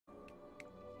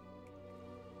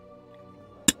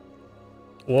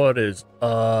What is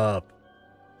up?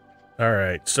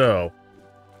 Alright, so.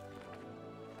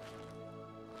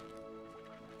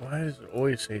 Why does it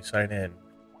always say sign in?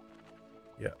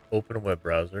 Yeah, open a web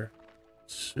browser.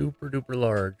 Super duper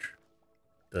large.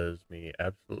 Does me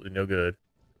absolutely no good.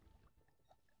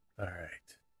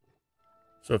 Alright.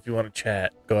 So if you want to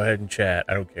chat, go ahead and chat.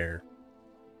 I don't care.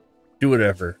 Do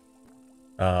whatever.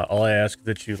 All I ask is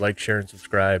that you like, share, and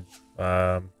subscribe.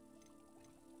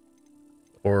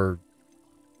 Or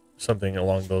something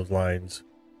along those lines.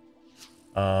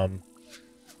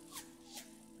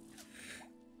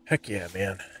 Heck yeah,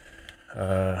 man.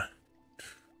 This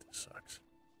sucks.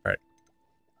 Alright.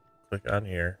 Click on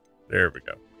here. There we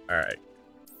go. Alright.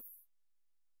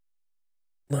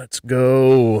 Let's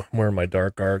go. I'm wearing my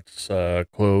dark arts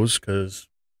clothes because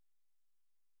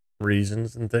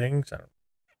reasons and things.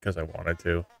 Because I wanted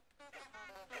to.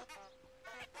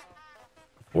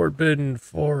 Forbidden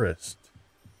Forest.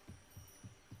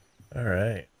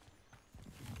 Alright.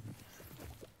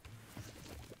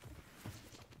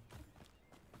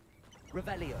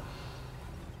 Revelio.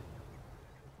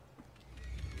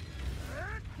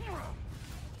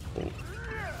 Oh.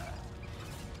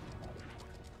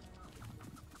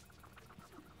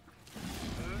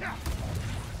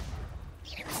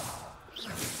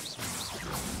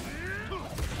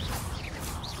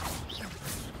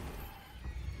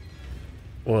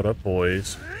 What up,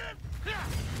 boys?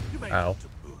 Ow.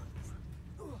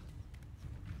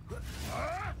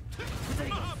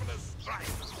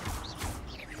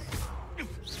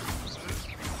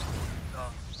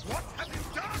 What have you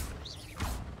done?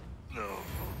 No.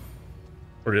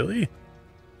 Really?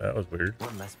 That was weird.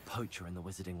 One less poacher in the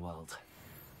wizarding world.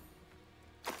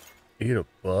 Eat a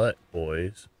butt,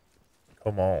 boys.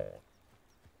 Come on.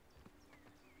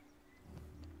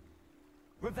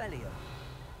 Revelio.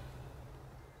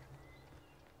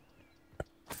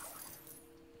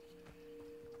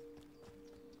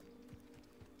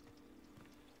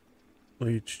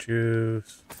 Bleach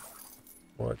juice.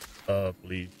 What's up,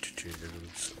 leech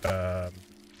juice? I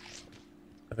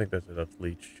think that's enough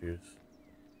leech juice.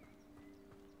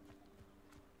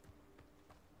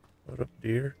 What up,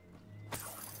 dear?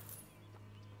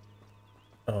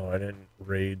 Oh, I didn't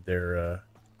raid their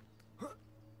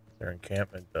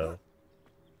encampment, though.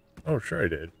 Oh, sure I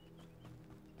did.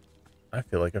 I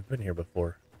feel like I've been here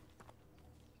before.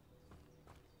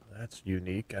 That's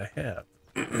unique. I have.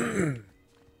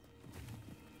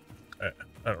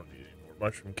 I don't need any more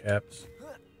mushroom caps.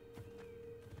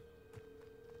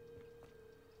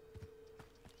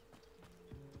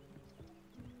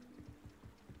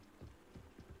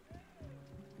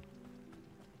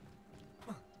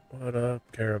 What up,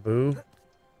 caribou?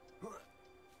 I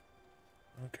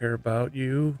don't care about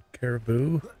you,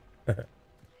 caribou.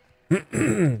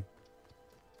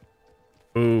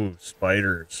 Ooh,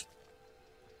 spiders.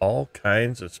 All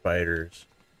kinds of spiders.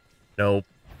 Nope.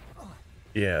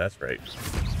 Yeah, that's right.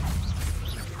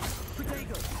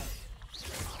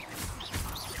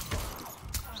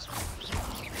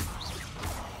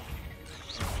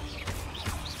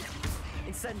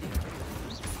 Incendio.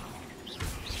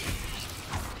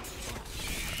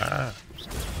 Ah.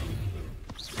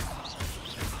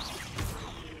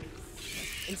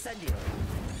 Incendio.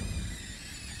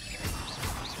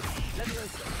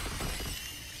 Leviosa.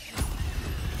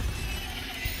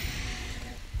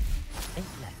 8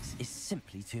 legs is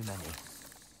simply too many.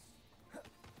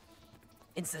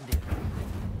 Incendio.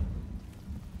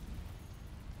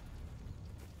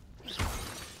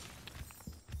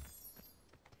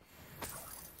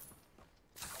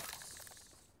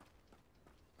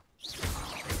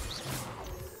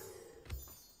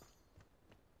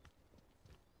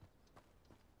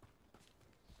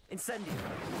 Incendio.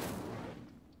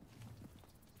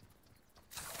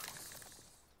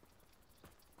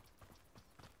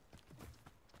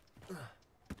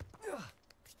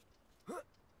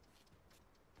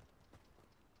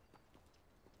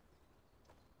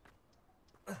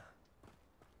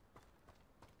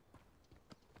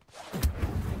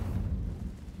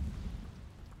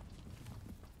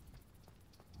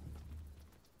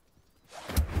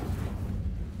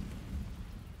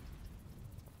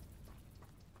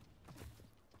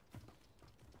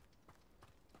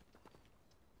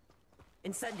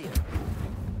 Incendio.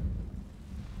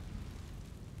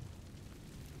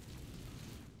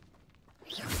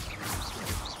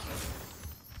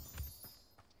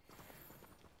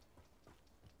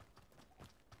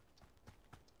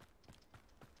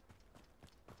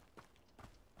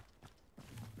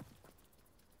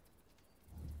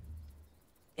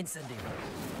 Incendio.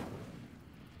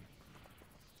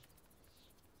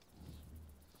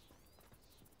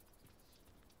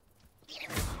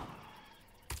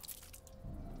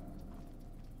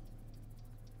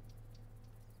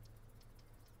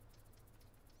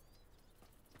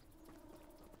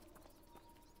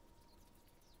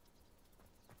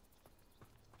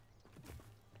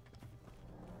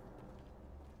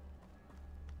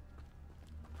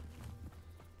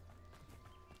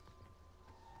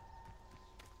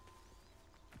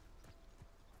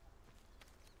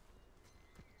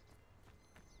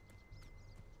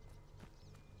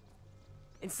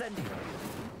 Incendio.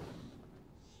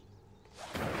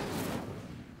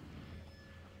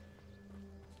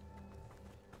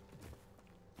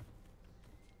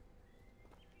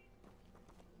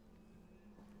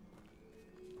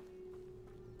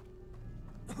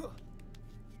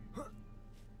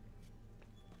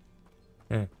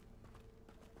 Hmm.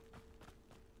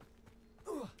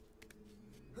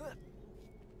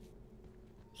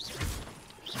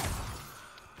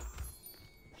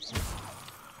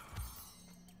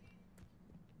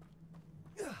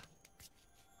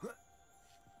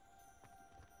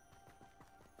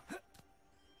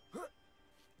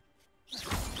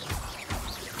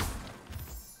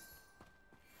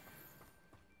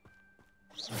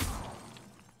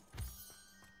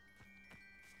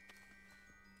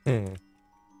 Hmm.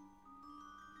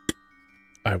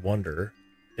 I wonder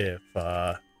if,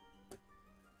 hi,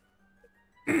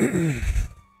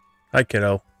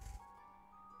 kiddo.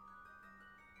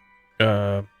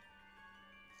 Uh,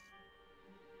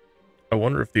 I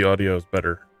wonder if the audio is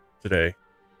better today.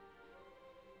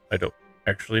 I don't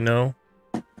actually know.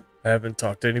 I haven't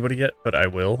talked to anybody yet, but I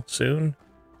will soon.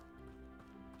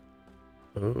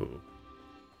 Oh.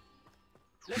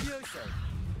 Levioso.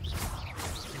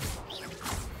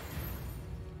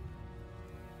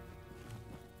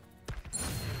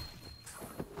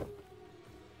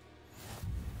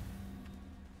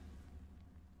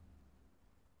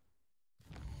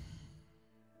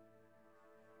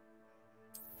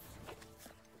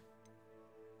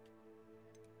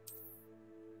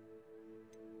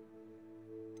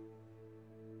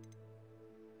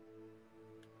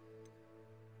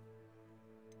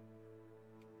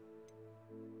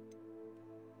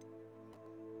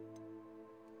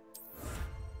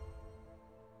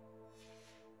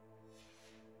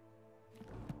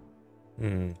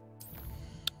 Hmm.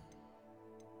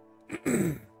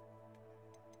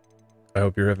 I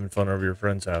hope you're having fun over your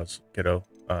friend's house, kiddo.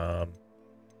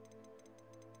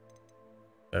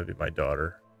 That'd be my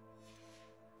daughter.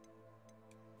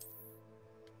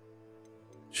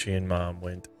 She and mom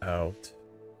went out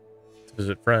to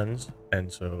visit friends,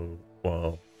 and so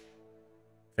while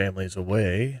family's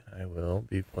away, I will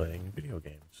be playing video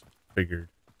games. Figured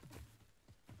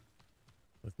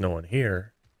with no one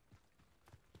here,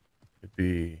 it'd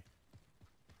be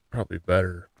probably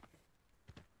better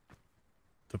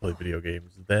to play video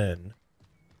games then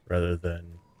rather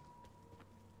than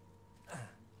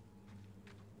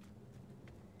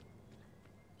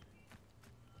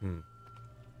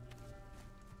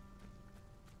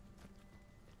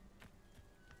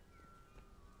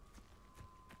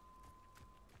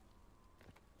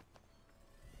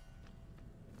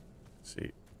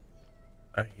see.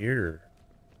 I hear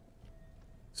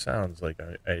sounds like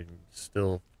I'm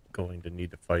still going to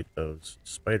need to fight those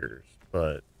spiders,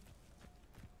 but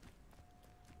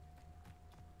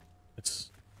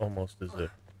it's almost as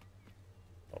if,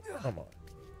 oh, come on,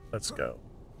 let's go.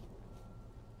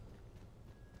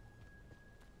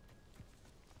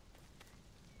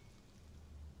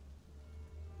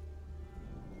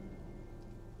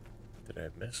 Did I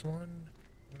miss one?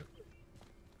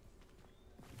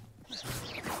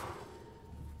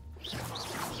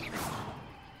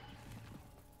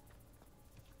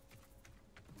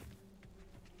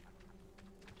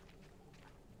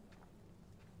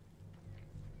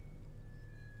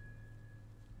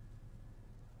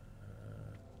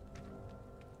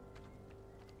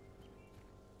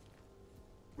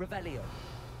 Revelio.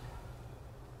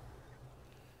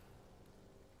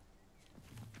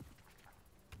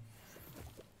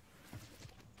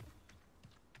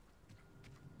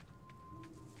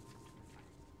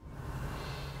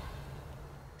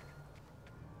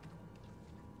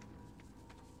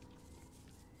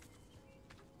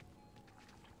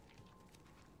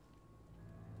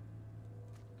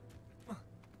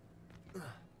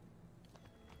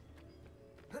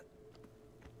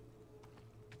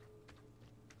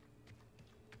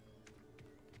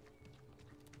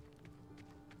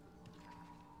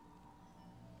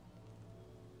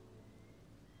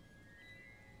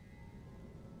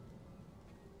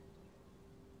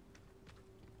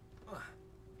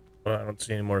 Well, I don't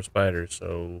see any more spiders,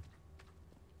 so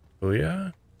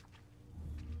booyah.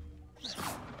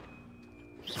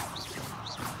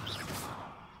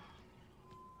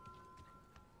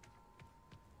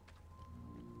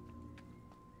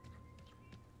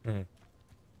 Hmm.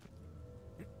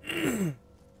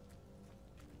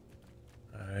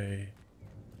 I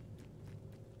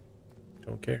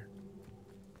don't care.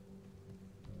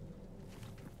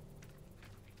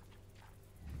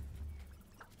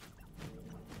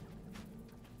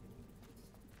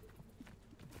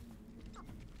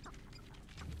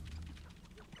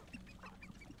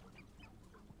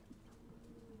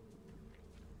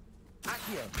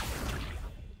 Accio.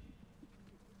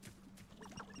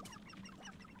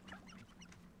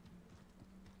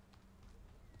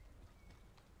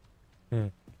 Hmm.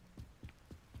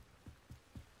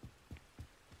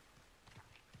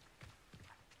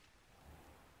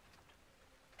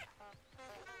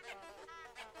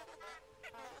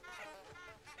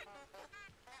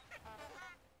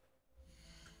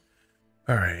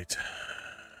 All right.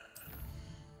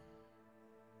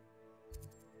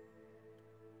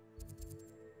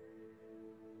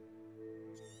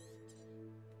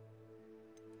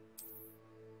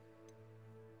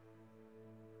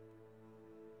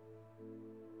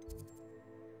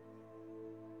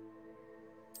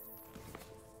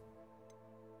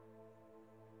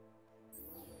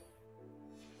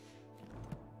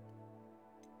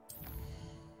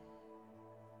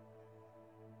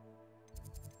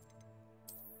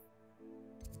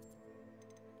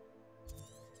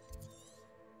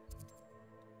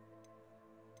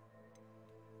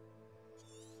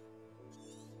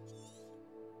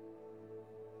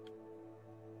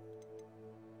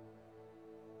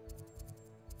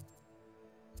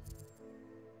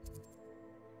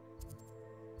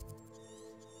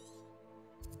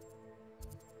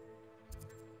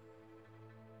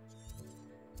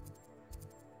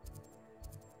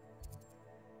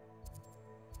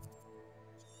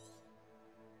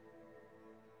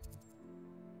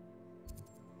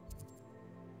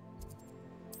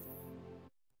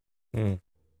 Hmm.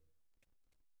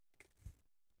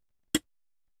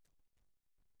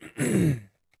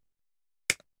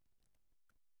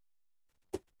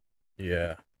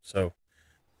 Yeah. So,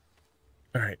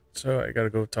 all right. So I gotta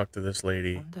go talk to this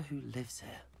lady. Wonder who lives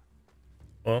here.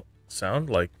 Well, it sounds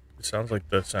like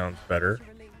that sounds better.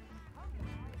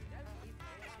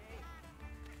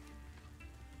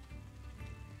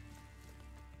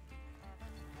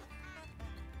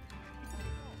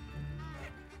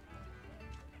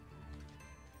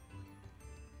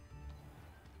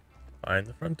 Find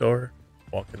the front door.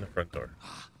 Walk in the front door.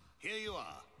 Here you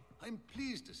are. I'm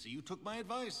pleased to see you took my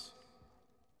advice.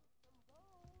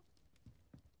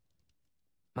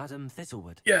 Madam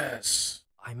Thistlewood, Yes.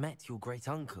 I met your great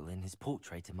uncle in his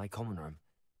portrait in my common room.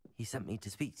 He sent me to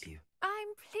speak to you. I'm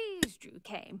pleased you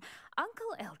came.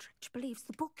 Uncle Eldritch believes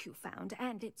the book you found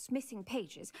and its missing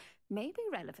pages may be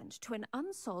relevant to an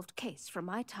unsolved case from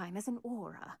my time as an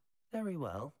aura. Very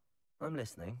well. I'm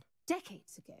listening.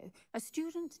 Decades ago, a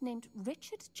student named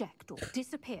Richard Jackdaw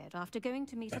disappeared after going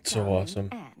to meet That's a girl so awesome.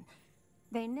 named Anne.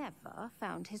 They never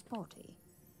found his body.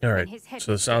 All When right. his head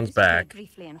So the was sound's seized, he appeared back.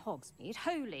 briefly in Hogsmeade,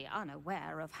 wholly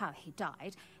unaware of how he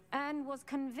died, and was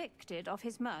convicted of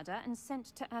his murder and sent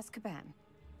to Azkaban.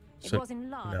 It So was in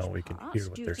large now we can part hear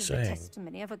what due they're to the saying.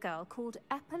 testimony of a girl called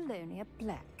Apollonia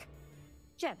Black.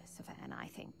 Jealous of Anne, I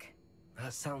think.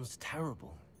 That sounds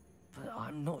terrible, but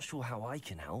I'm not sure how I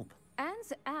can help.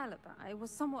 Anne's alibi was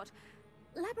somewhat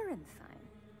labyrinthine.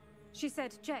 She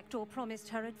said Jackdaw promised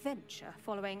her adventure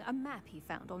following a map he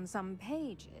found on some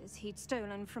pages he'd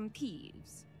stolen from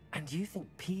Peeves. And you think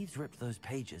Peeves ripped those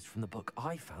pages from the book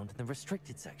I found in the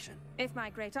restricted section? If my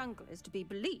great-uncle is to be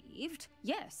believed,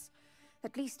 yes.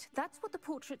 At least that's what the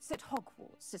portraits at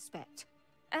Hogwarts suspect.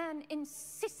 Anne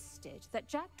insisted that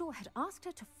Jackdaw had asked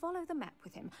her to follow the map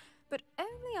with him, but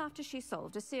only after she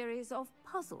solved a series of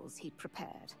puzzles he'd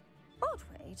prepared. Odd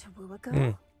way to woo a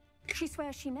girl. She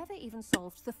swears she never even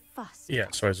solved the first. Yeah,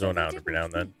 so I zone they out every now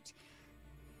and then. didn't meet.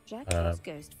 Jackdaw's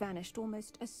ghost vanished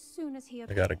almost as soon as he I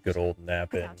appeared. got a good old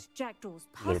nap in. Without Jackdaw's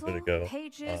a little puzzle, bit ago.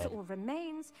 pages, or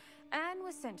remains, Anne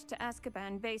was sent to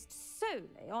Azkaban based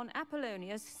solely on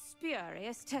Apollonia's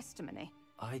spurious testimony.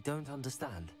 I don't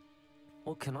understand.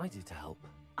 What can I do to help?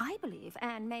 I believe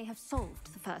Anne may have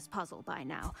solved the first puzzle by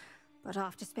now, but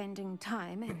after spending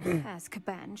time in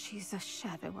Azkaban, she's a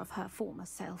shadow of her former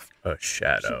self. A She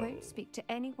shadow. won't speak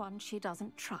to anyone she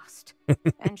doesn't trust,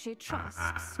 and she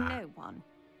trusts no one.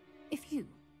 If you,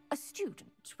 a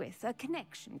student with a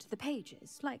connection to the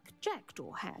pages, like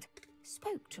Jackdaw had,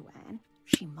 spoke to Anne,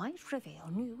 she might reveal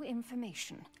new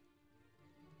information.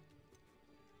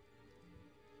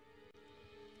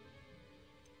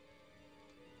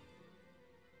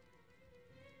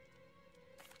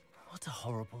 What a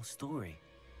horrible story.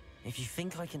 If you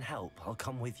think I can help, I'll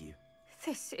come with you.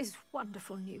 This is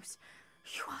wonderful news.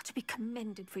 You are to be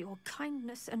commended for your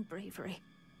kindness and bravery.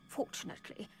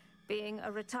 Fortunately, being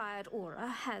a retired aura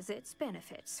has its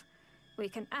benefits. We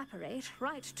can apparate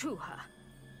right to her.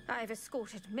 I've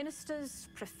escorted ministers,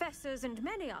 professors, and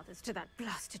many others to that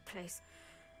blasted place.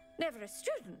 Never a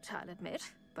student, I'll admit,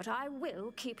 but I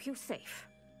will keep you safe.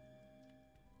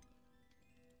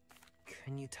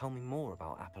 Can you tell me more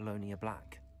about Apollonia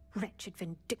Black? Wretched,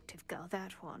 vindictive girl,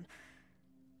 that one.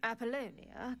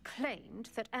 Apollonia claimed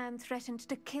that Anne threatened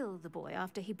to kill the boy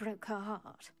after he broke her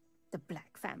heart. The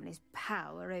Black family's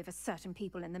power over certain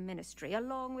people in the Ministry,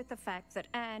 along with the fact that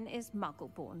Anne is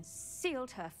Muggle-born,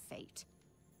 sealed her fate.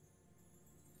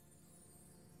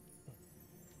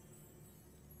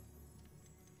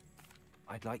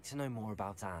 I'd like to know more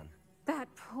about Anne. That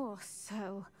poor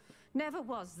soul never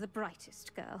was the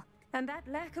brightest girl, and that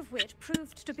lack of wit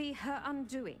proved to be her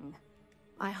undoing.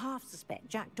 I half suspect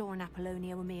Jackdaw and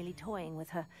Apollonia were merely toying with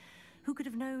her. Who could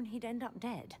have known he'd end up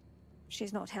dead?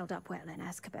 She's not held up well in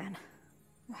Azkaban.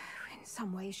 In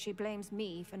some ways, she blames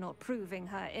me for not proving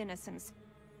her innocence.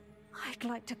 I'd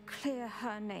like to clear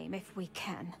her name if we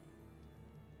can.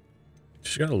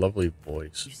 She's got a lovely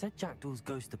voice. You said Jackdaw's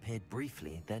ghost appeared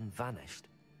briefly, then vanished.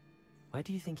 Where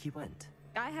do you think he went?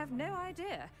 I have no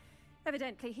idea.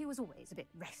 Evidently, he was always a bit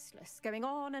restless, going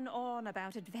on and on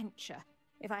about adventure.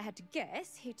 If I had to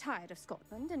guess, he tired of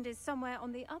Scotland and is somewhere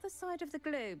on the other side of the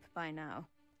globe by now.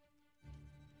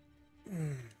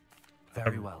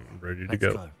 Very well. I'm ready to Let's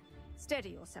go. go. Steady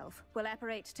yourself. We'll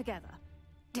apparate together.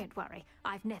 Don't worry,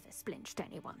 I've never splinched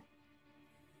anyone.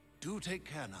 Do take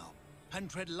care now, and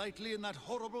tread lightly in that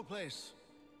horrible place.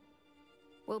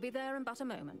 We'll be there in but a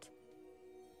moment.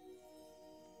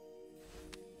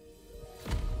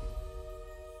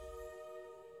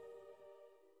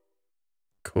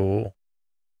 Cool.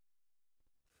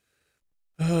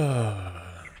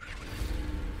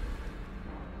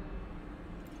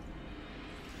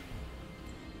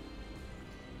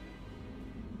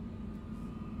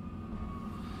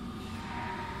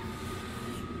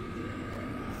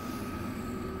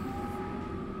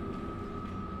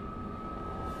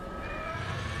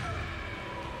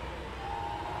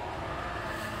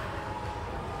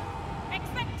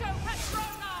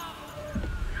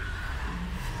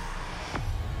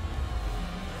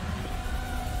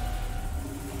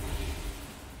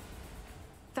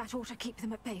 That ought to keep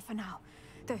them at bay for now.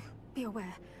 Though, be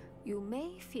aware, you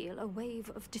may feel a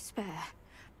wave of despair.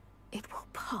 It will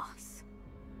pass.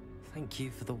 Thank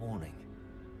you for the warning.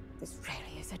 This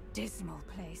really is a dismal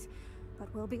place,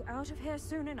 but we'll be out of here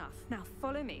soon enough. Now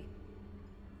follow me.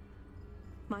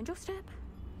 Mind your step.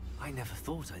 I never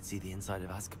thought I'd see the inside of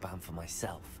Azkaban for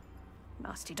myself.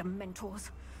 Nasty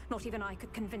Dementors. Not even I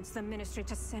could convince the Ministry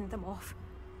to send them off.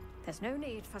 There's no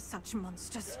need for such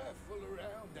monsters. Careful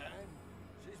around, Anne.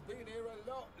 She's been here a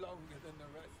lot longer than the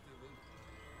rest of us.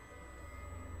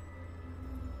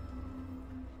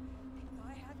 If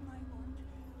I had my wand,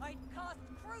 I'd cast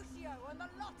Crucio on the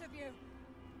lot of you!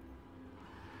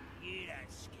 You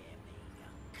don't scare me,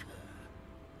 young cur.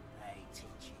 They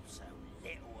teach you so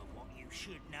little of what you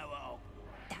should know at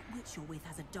Hogwarts. That witch you're with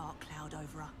has a dark cloud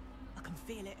over her. I can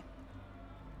feel it.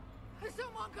 Has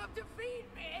someone come to feed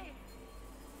me?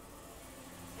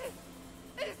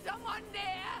 Is someone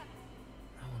near?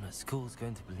 No one at school's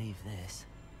going to believe this.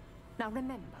 Now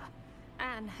remember,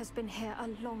 Anne has been here a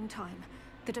long time.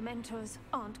 The Dementors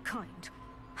aren't kind.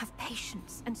 Have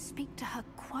patience and speak to her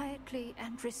quietly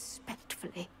and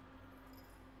respectfully.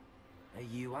 Are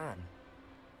you Anne?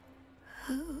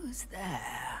 Who's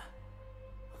there?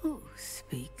 Who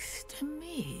speaks to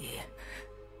me?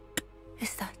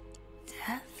 Is that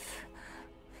death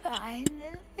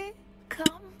finally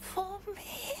come for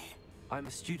me? I'm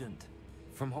a student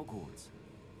from Hogwarts.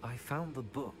 I found the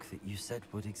book that you said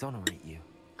would exonerate you.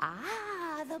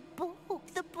 Ah, the book,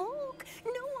 the book.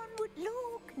 No one would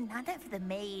look. None of the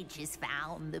mages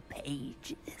found the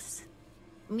pages.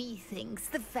 Methinks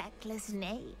the feckless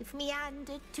knave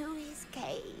meandered to his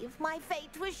cave. My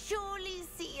fate was surely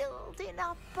sealed in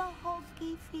Upper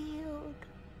Hoggyfield.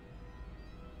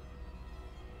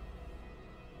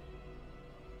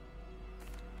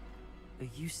 Are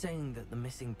you saying that the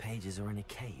missing pages are in a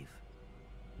cave?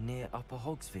 Near Upper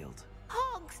Hogsfield?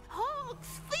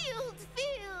 Hogsfield,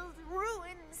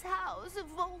 ruins house, a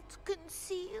vault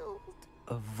concealed.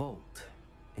 A vault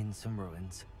in some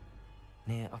ruins?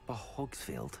 Near Upper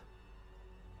Hogsfield?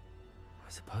 I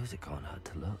suppose it can't hurt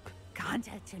to look. Can't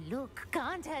hurt to look,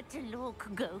 can't hurt to look.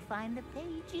 Go find the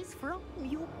pages from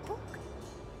your book.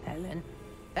 Ellen,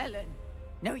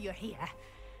 know you're here.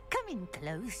 Come in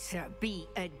closer, be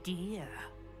a dear.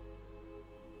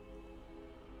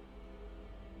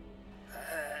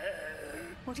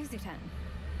 What is it, Anne?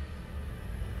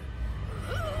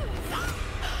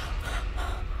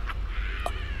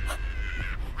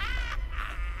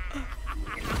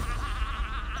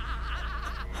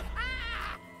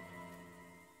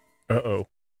 Uh-oh.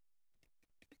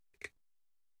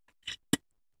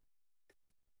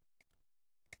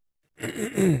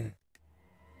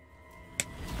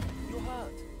 You're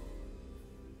hurt.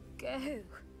 Go.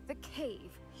 The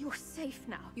cave. You're safe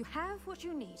now. You have what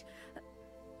you need.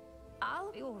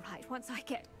 I'll be all right once I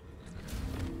get...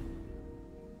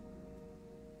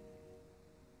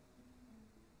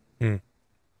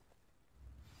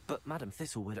 But Madam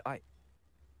Thistlewood,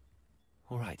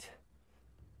 all right.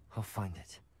 I'll find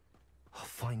it. I'll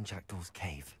find Jackdaw's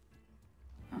cave.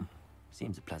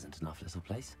 Seems a pleasant enough little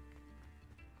place.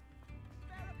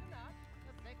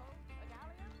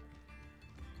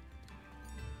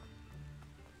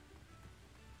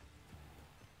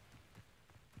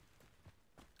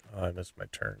 Oh, I missed my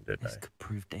turn, didn't This I? could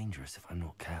prove dangerous if I'm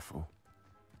not careful.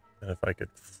 And if I could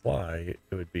fly,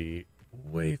 it would be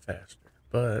way faster.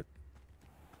 But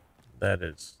that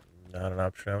is not an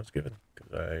option I was given,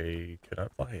 because I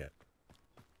cannot fly yet.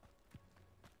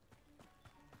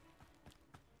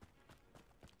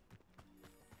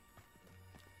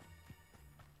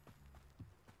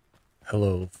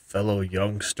 Hello, fellow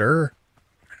youngster.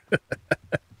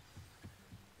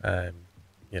 I'm,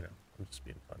 I'm just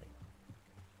being funny.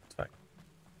 It's fine.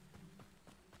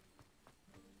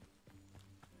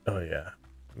 Oh yeah,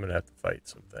 I'm gonna have to fight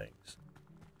some things.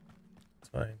 It's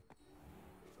fine.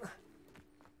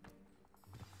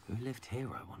 Who lived here,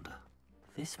 I wonder?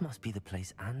 This must be the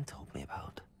place Anne told me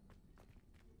about.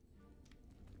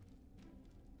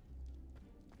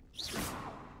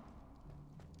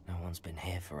 No one's been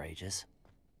here for ages.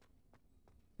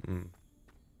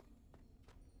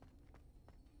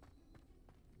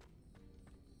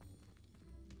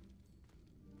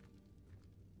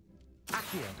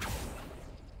 Accio!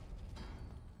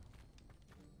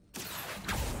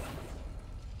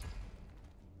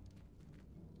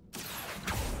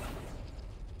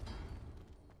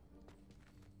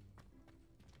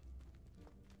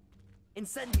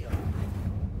 Incendio!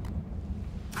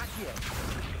 Accio!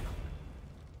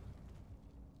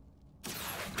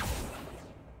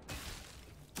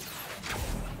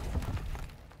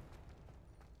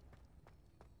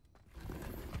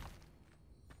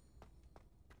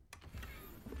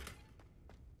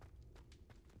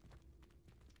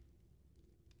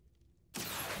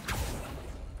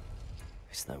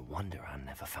 It's no wonder Anne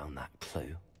never found that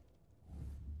clue.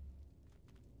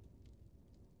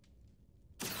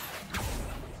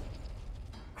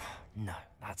 No,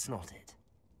 that's not it.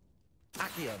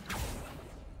 Accio!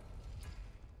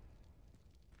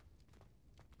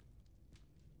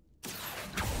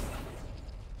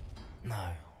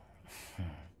 No.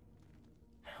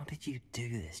 How did you do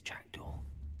this, Jackdaw?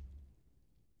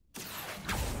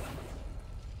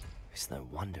 It's no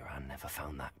wonder Anne never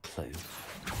found that clue.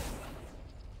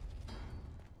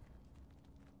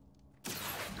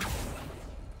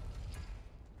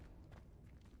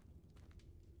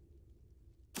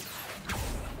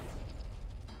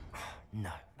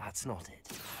 No, that's not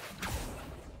it.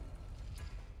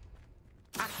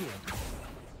 Accio!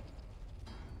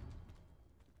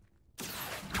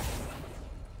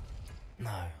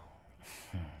 No.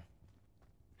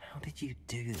 How did you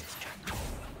do this, Jack?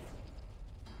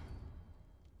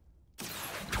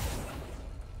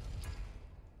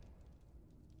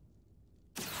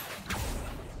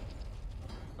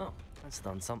 Oh, that's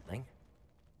done something.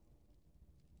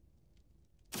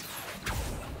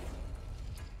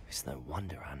 It's no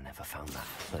wonder Anne never found that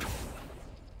clue.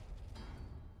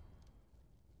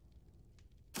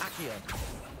 Accio!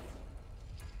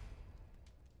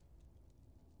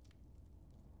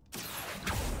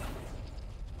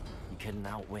 You couldn't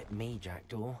outwit me,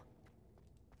 Jackdaw.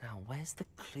 Now, where's the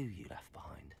clue you left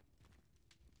behind?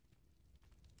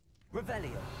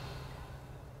 Revelio!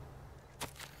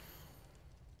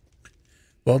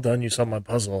 Well done, you solved my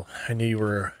puzzle. I knew you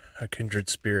were a kindred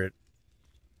spirit,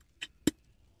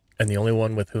 and the only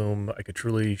one with whom I could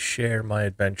truly share my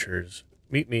adventures.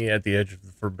 Meet me at the edge of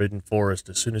the Forbidden Forest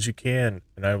as soon as you can,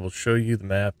 and I will show you the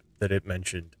map that it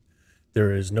mentioned.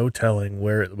 There is no telling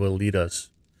where it will lead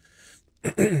us.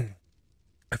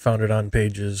 I found it on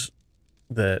pages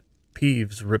that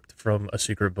Peeves ripped from a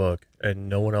secret book, and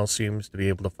no one else seems to be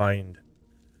able to find.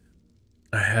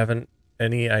 I haven't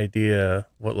any idea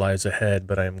what lies ahead,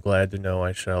 but I am glad to know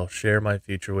I shall share my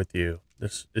future with you.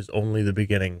 This is only the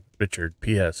beginning, Richard.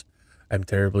 P.S. I'm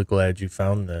terribly glad you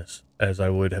found this, as I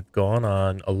would have gone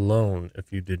on alone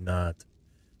if you did not.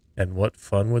 And what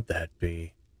fun would that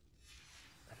be?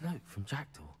 A note from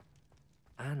Jackdaw.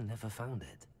 Anne never found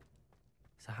it.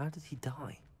 So how did he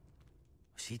die?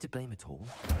 Was she to blame at all?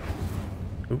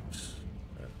 Oops.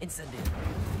 Incendio!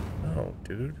 Oh,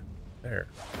 dude. There.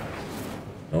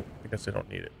 Nope, I guess I don't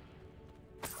need it.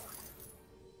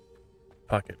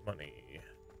 Pocket money.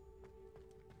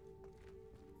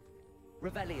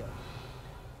 Revelio!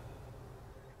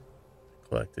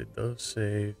 Collected those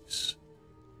saves.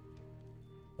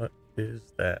 What? is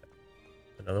that?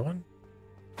 Another one?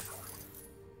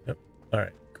 Yep.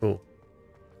 Alright, cool.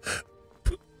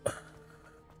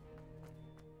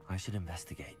 I should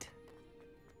investigate.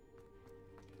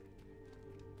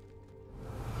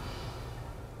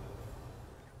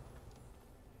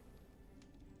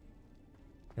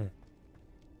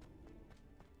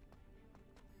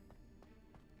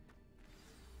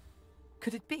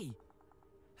 Could it be?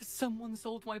 Has someone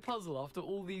solved my puzzle after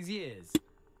all these years?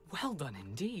 Well done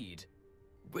indeed.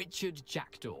 Richard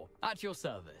Jackdaw, at your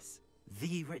service.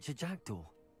 The Richard Jackdaw.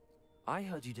 I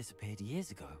heard you disappeared years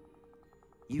ago.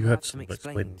 You have some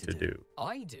explaining to do.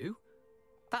 I do?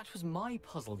 That was my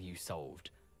puzzle you solved.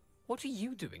 What are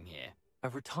you doing here? A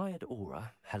retired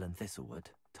aura, Helen Thistlewood,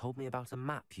 told me about a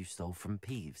map you stole from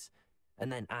Peeves.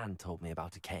 And then Anne told me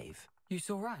about a cave. You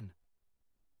saw Anne?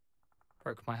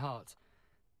 Broke my heart.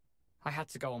 I had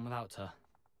to go on without her.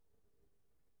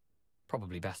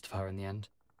 Probably best for her in the end.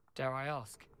 Dare I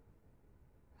ask?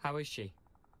 How is she?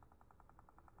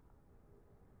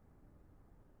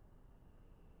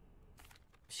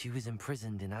 She was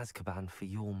imprisoned in Azkaban for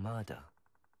your murder.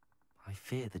 I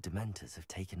fear the Dementors have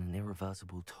taken an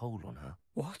irreversible toll on her.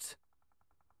 What?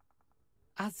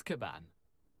 Azkaban?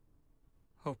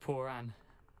 Oh, poor Anne.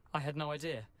 I had no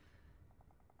idea.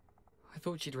 I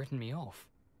thought she'd written me off.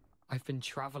 I've been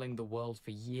traveling the world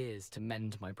for years to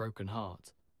mend my broken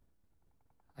heart.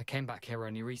 I came back here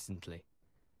only recently.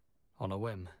 On a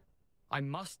whim. I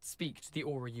must speak to the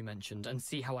aura you mentioned and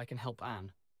see how I can help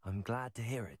Anne. I'm glad to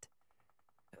hear it.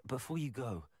 Before you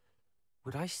go,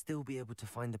 would I still be able to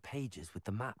find the pages with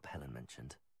the map Helen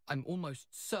mentioned? I'm almost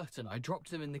certain I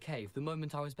dropped them in the cave the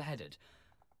moment I was beheaded.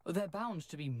 They're bound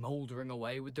to be mouldering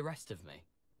away with the rest of me.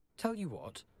 Tell you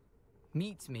what,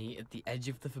 meet me at the edge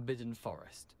of the Forbidden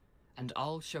Forest, and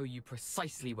I'll show you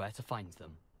precisely where to find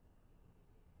them.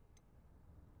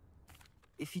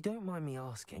 If you don't mind me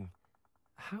asking,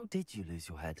 how did you lose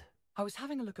your head? I was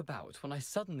having a look about when I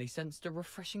suddenly sensed a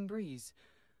refreshing breeze,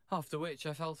 after which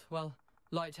I felt, well,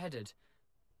 lightheaded.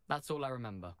 That's all I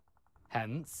remember.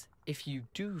 Hence, if you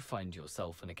do find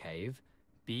yourself in a cave,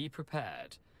 be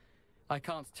prepared. I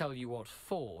can't tell you what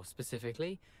for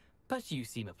specifically, but you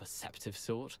seem a perceptive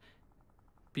sort.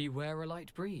 Beware a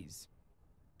light breeze.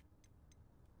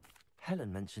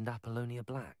 Helen mentioned Apollonia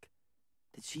Black.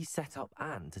 Did she set up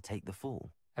Anne to take the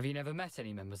fall? Have you never met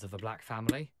any members of the Black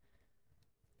family?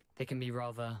 They can be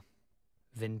rather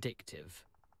vindictive.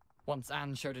 Once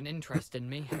Anne showed an interest in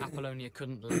me, Apollonia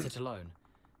couldn't let it alone.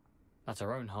 That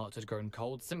her own heart had grown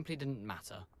cold simply didn't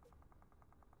matter.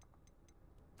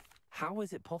 How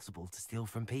is it possible to steal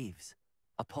from Peeves?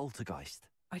 A poltergeist?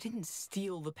 I didn't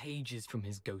steal the pages from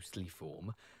his ghostly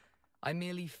form. I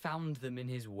merely found them in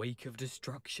his wake of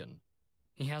destruction.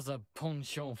 He has a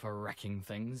penchant for wrecking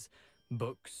things.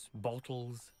 Books,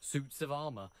 bottles, suits of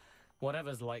armor,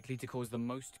 whatever's likely to cause the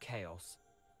most chaos.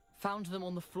 Found them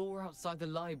on the floor outside the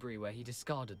library where he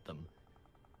discarded them.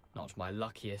 Not my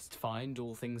luckiest find,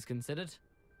 all things considered.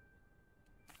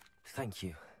 Thank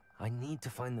you. I need to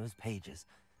find those pages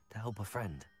to help a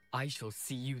friend. I shall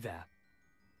see you there.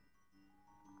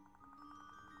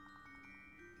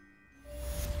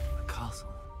 The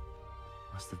castle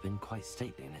must have been quite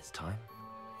stately in its time.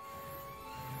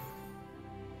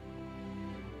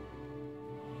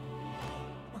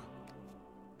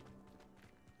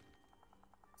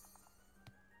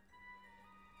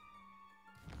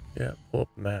 Yeah, pull up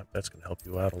the map. That's going to help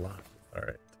you out a lot. All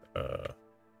right.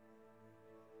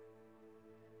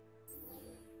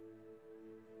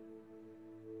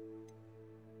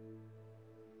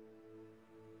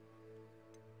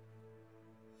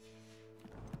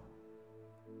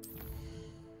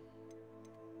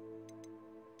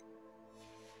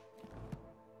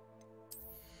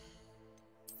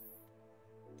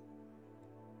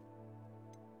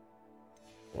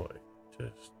 Boy,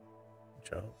 just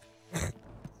junk.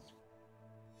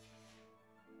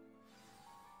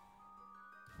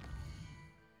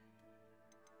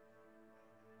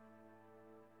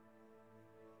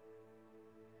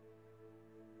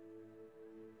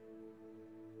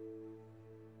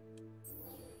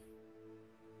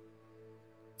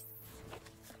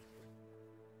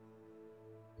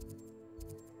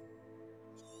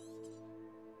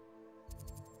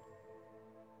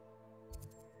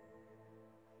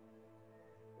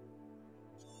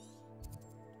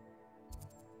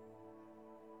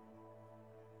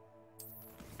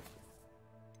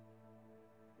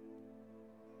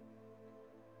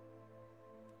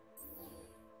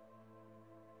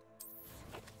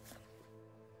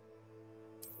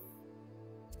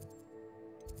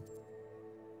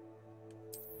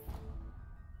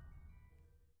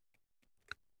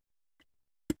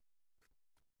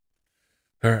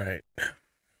 All right.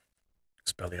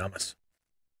 Expelliarmus.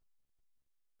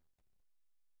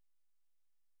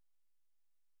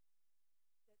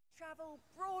 Travel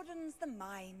broadens the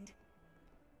mind.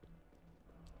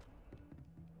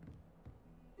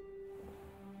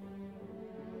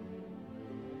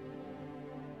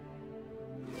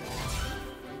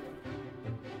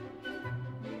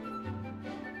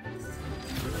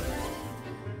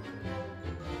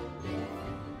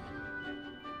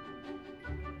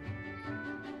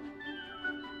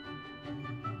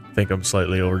 I think I'm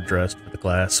slightly overdressed for the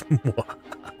class.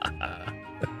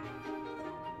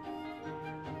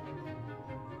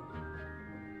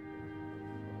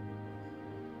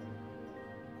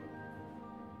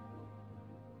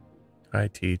 I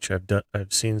teach.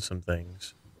 I've seen some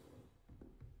things.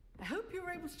 I hope you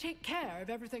were able to take care of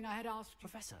everything I had asked you.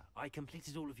 Professor, I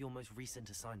completed all of your most recent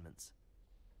assignments.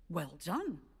 Well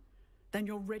done. Then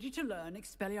you're ready to learn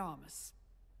Expelliarmus.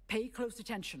 Pay close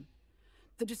attention.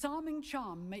 The disarming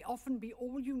charm may often be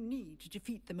all you need to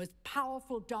defeat the most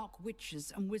powerful dark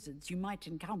witches and wizards you might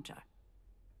encounter.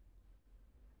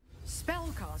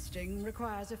 Spellcasting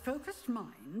requires a focused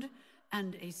mind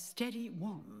and a steady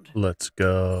wand. Let's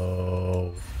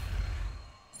go.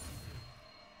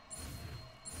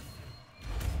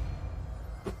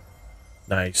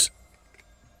 Nice.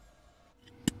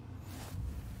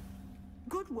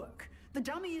 Good work. The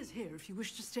dummy is here if you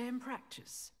wish to stay and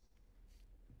practice.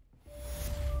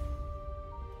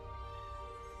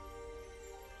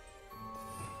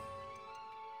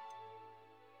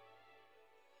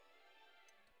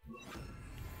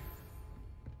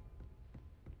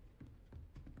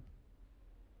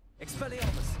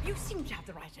 Expelliarmus! You seem to have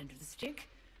the right end of the stick,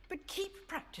 but keep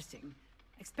practicing.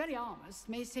 Expelliarmus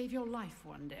may save your life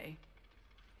one day.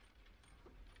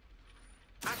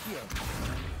 Accio!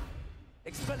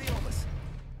 Expelliarmus!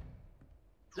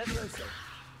 Levioso!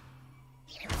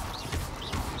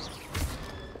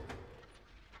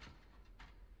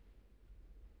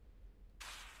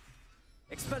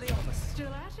 Expelliarmus!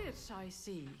 Still at it, I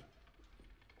see.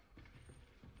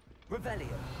 Revelio!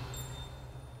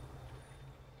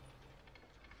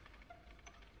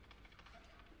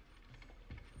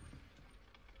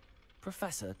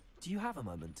 Professor, do you have a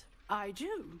moment? I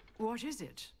do. What is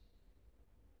it?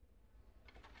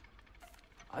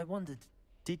 I wondered,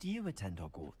 did you attend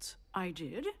Hogwarts? I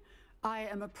did. I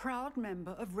am a proud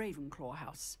member of Ravenclaw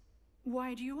House.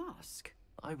 Why do you ask?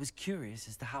 I was curious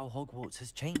as to how Hogwarts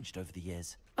has changed over the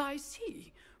years. I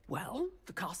see. Well,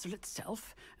 the castle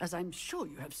itself, as I'm sure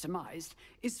you have surmised,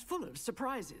 is full of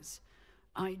surprises.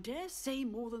 I dare say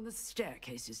more than the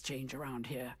staircases change around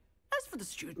here. As for the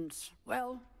students,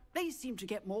 well, they seem to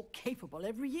get more capable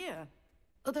every year.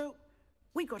 Although,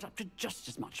 we got up to just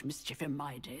as much mischief in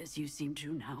my day as you seem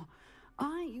to now.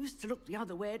 I used to look the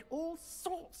other way at all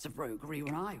sorts of roguery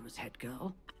when I was head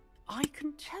girl. I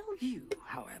can tell you,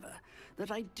 however, that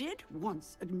I did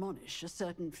once admonish a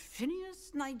certain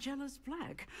Phineas Nigellus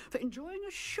Black for enjoying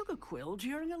a sugar quill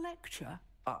during a lecture.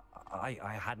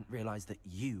 I hadn't realized that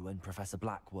you and Professor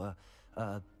Black were,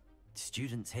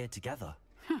 students here together.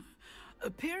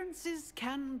 Appearances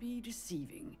can be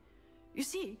deceiving. You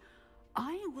see,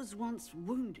 I was once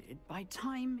wounded by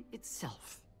time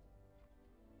itself.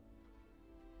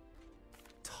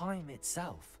 Time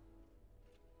itself?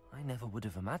 I never would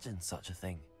have imagined such a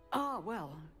thing. Ah,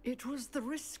 well, it was the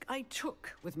risk I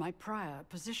took with my prior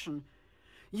position.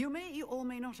 You may or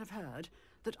may not have heard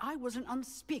that I was an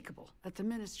unspeakable at the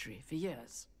Ministry for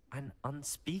years. An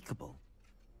unspeakable?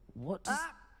 What does...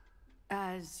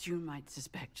 As you might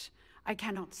suspect, I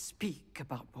cannot speak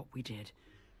about what we did.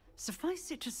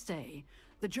 Suffice it to say,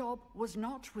 the job was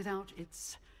not without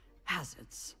its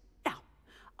hazards. Now,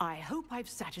 I hope I've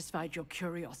satisfied your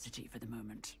curiosity for the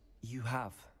moment. You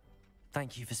have.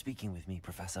 Thank you for speaking with me,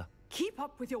 Professor. Keep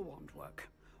up with your wand work.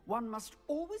 One must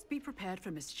always be prepared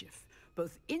for mischief,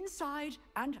 both inside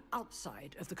and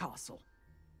outside of the castle.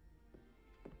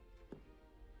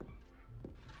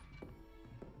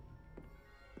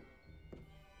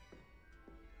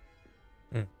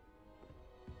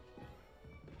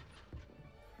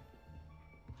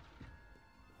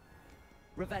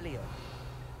 Revelio.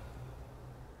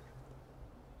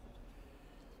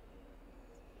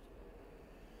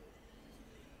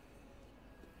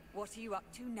 What are you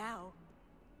up to now?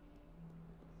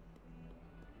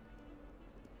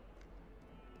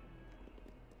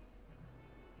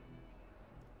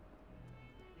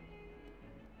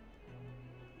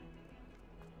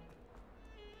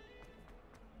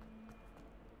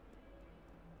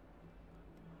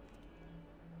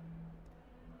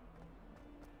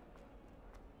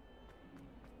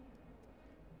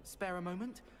 Spare a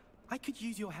moment? I could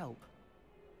use your help.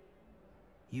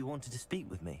 You wanted to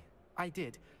speak with me? I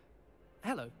did.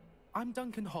 Hello, I'm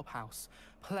Duncan Hobhouse.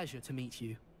 Pleasure to meet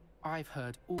you. I've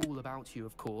heard all about you,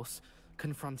 of course,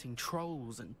 confronting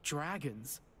trolls and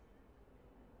dragons.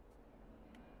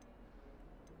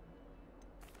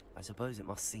 I suppose it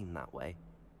must seem that way.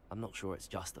 I'm not sure it's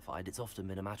justified. It's often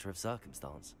been a matter of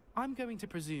circumstance. I'm going to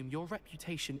presume your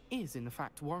reputation is in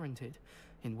fact warranted,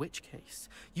 in which case,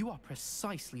 you are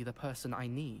precisely the person I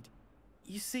need.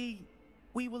 You see,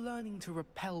 we were learning to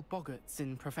repel boggarts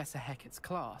in Professor Hecat's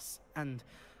class, and,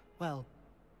 well,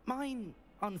 mine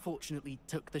unfortunately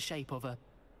took the shape of a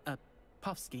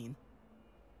puffskein.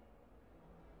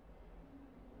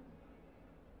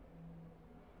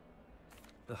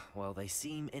 Well, they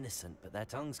seem innocent, but their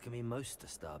tongues can be most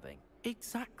disturbing.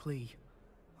 Exactly.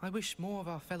 I wish more of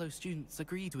our fellow students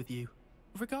agreed with you.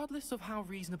 Regardless of how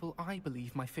reasonable I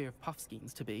believe my fear of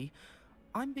puffskeins to be,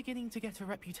 I'm beginning to get a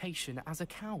reputation as a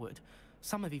coward.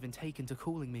 Some have even taken to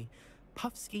calling me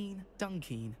Puffskeen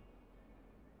Dunkeen.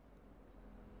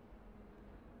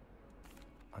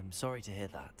 I'm sorry to hear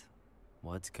that.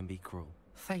 Words can be cruel.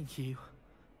 Thank you.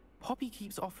 Poppy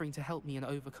keeps offering to help me in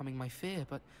overcoming my fear,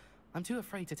 but I'm too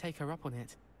afraid to take her up on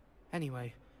it.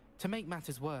 Anyway, to make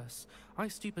matters worse, I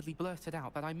stupidly blurted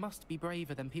out that I must be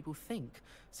braver than people think,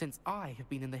 since I have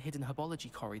been in the hidden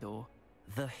herbology corridor.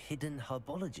 The hidden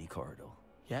herbology corridor?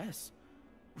 Yes.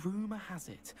 Rumor has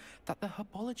it that the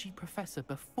herbology professor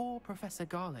before Professor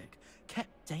Garlic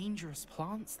kept dangerous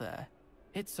plants there.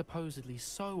 It's supposedly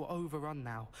so overrun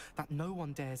now that no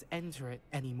one dares enter it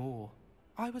anymore.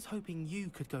 I was hoping you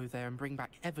could go there and bring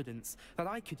back evidence that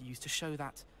I could use to show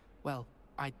that, well,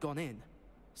 I'd gone in.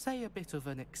 Say a bit of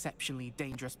an exceptionally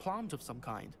dangerous plant of some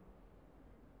kind.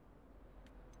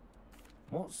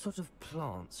 What sort of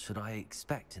plants should I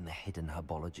expect in the hidden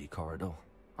herbology corridor?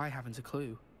 I haven't a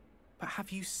clue. But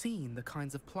have you seen the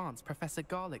kinds of plants Professor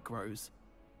Garlic grows?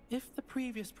 If the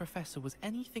previous professor was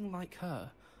anything like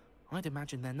her, I'd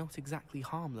imagine they're not exactly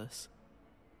harmless.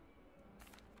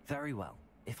 Very well.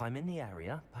 If I'm in the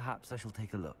area, perhaps I shall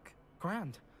take a look.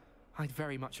 Grand. I'd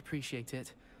very much appreciate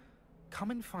it. Come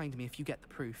and find me if you get the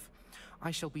proof.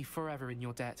 I shall be forever in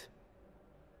your debt.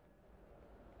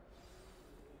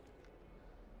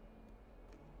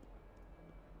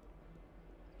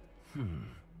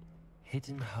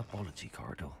 Hidden herbology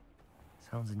corridor.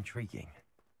 Sounds intriguing.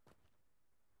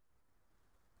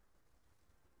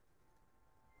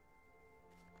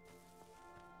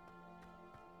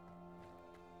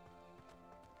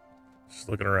 Just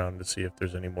looking around to see if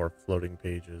there's any more floating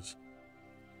pages.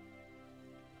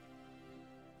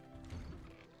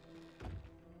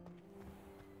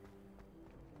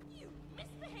 You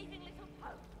misbehaving little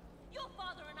pug! Your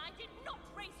father and I did not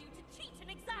raise you to cheat in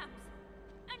exams!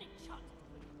 An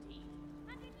enchantment indeed!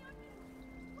 And in your news,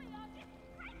 we are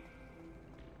disgraced!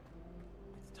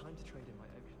 It's time to trade in my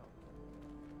eggshell.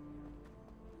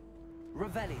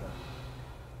 Revelio.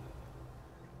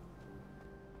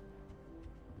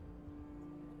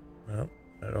 Well,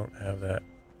 I don't have that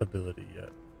ability yet.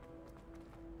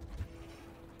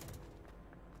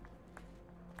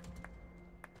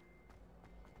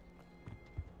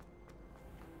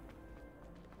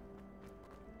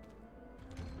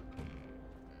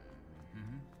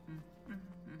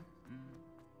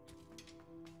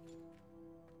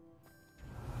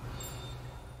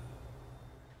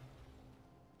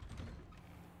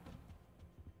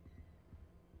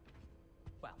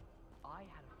 Well, I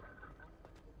had a friend who once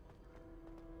went to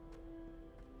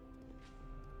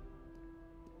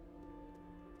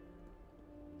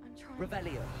I'm trying.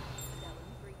 Revelio.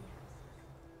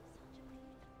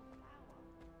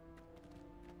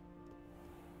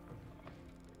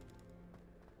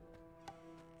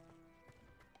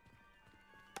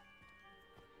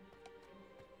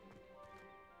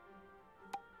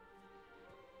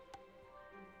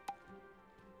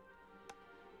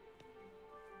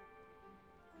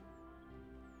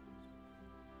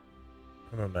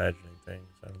 I'm imagining things.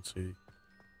 I don't see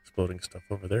exploding stuff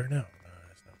over there. No,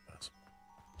 that's not possible.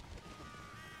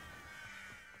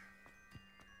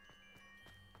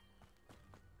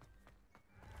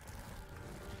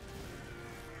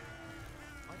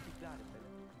 I'd be glad if they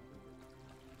let me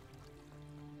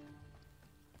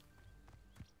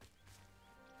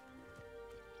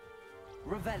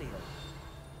Revelio.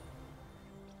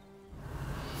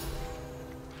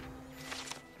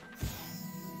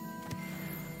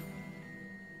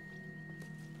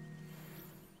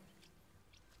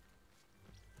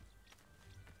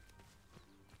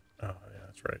 Oh, yeah,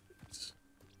 that's right. It's,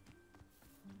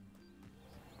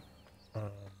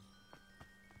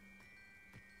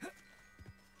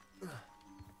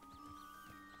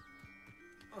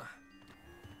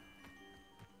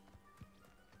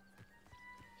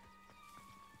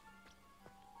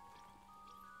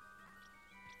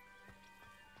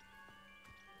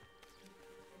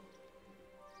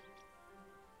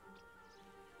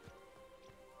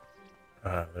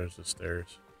 Ah, there's the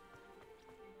stairs.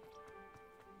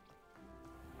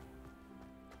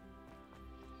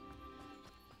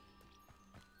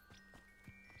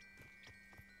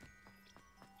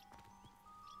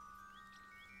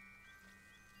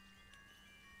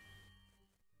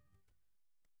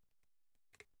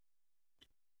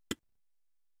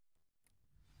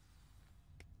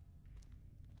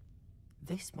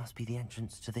 This must be the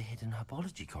entrance to the hidden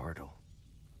herbology corridor.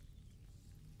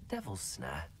 Devil's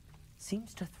Snare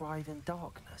seems to thrive in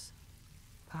darkness.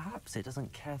 Perhaps it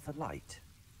doesn't care for light.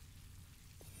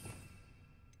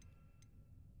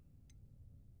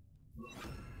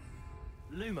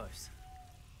 Lumos.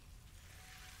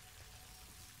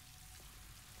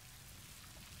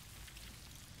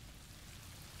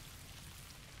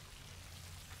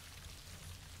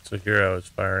 So here I was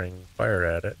firing fire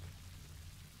at it.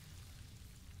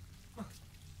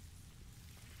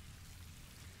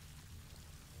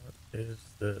 What is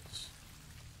this?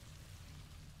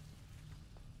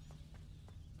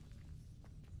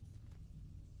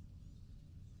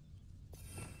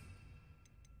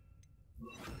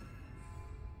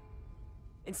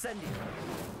 Incendio.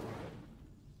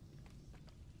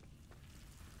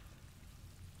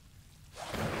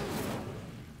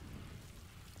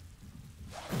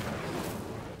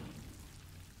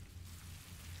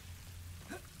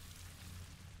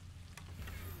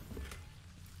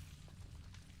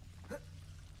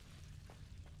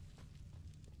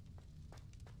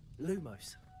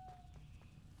 Lumos.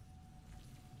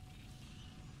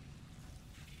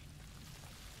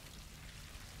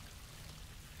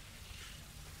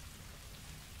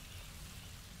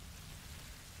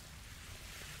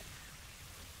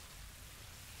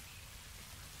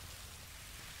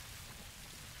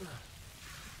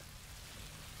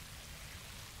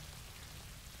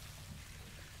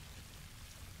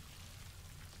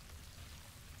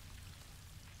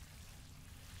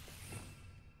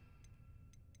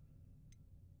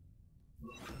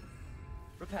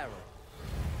 Reparo.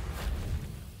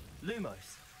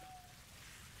 Lumos.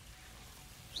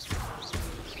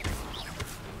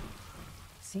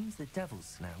 Seems the Devil's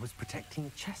Snare was protecting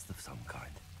a chest of some kind.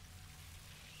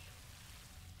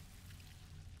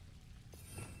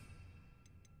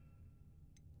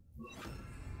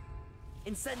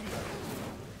 Incendio.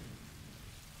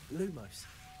 Lumos.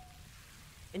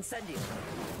 Incendio.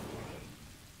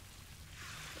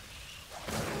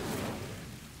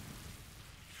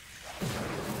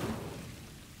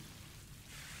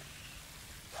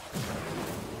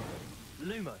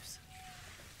 Lumos.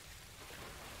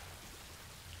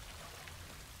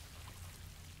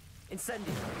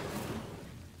 Incendio.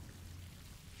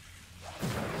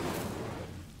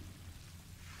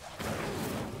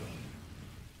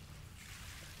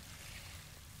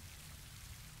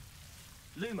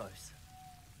 Lumos.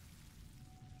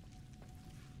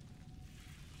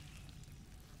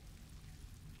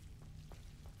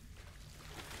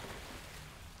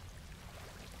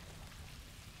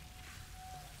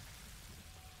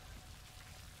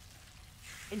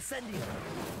 Incendio.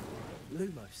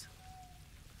 Lumos.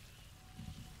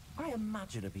 I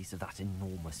imagine a piece of that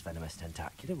enormous venomous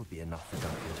tentacular would be enough for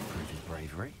Duncan to prove his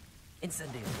bravery.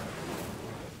 Incendio.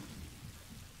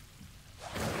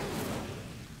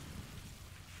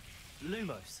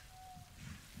 Lumos.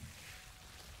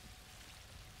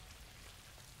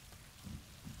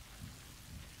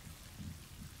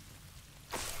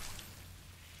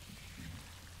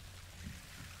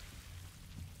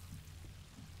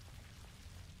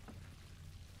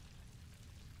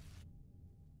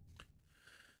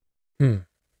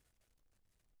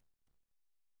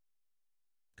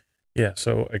 Yeah,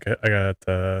 so I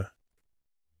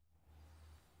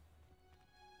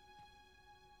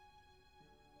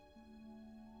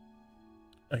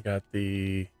got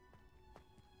the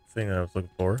thing I was looking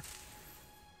for.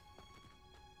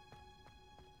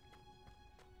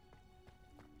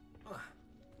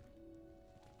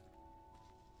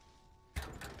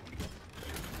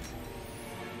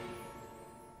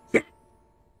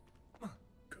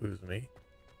 Excuse me.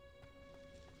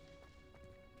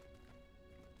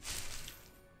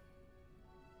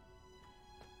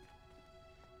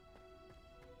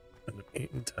 In the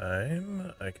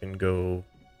meantime, I can go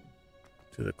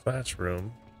to the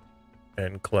classroom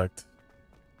and collect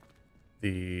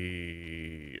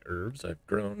the herbs I've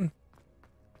grown,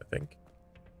 I think.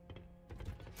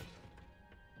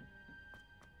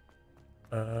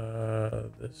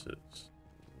 This is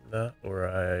not where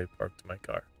I parked my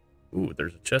car. Ooh,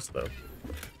 there's a chest though.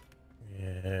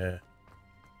 Yeah.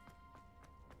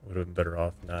 Would have been better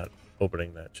off not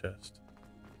opening that chest.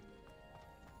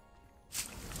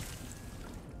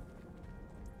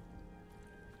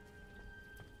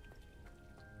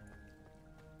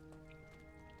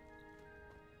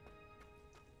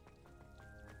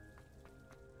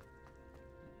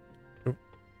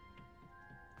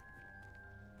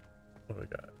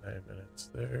 It's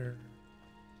there.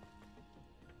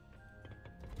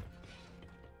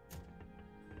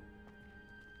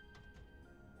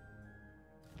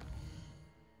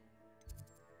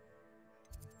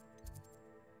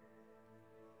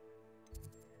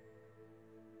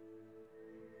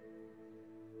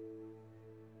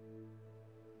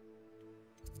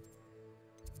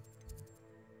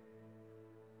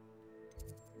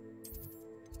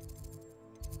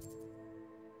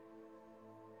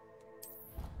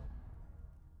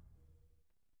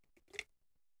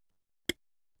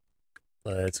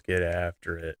 Let's get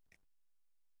after it.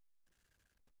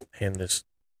 Hand this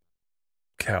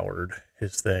coward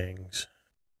his things.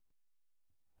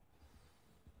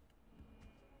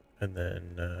 And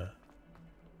then,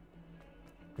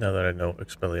 now that I know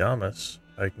Expelliarmus,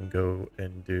 I can go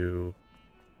and do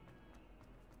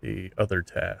the other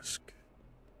task.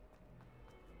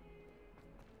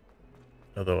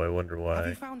 Although I wonder why. Have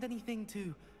you found anything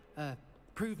to,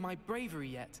 prove my bravery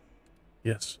yet?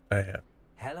 Yes, I have.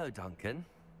 Hello, Duncan.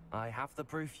 I have the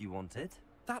proof you wanted.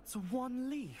 That's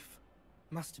one leaf.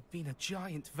 Must have been a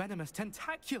giant venomous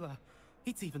tentacula.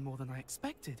 It's even more than I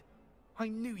expected. I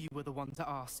knew you were the one to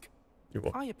ask. You're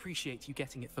welcome. I appreciate you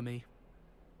getting it for me.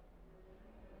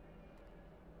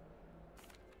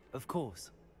 Of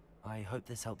course. I hope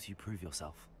this helps you prove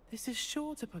yourself. This is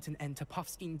sure to put an end to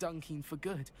Puffskein Dunkin for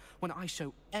good when I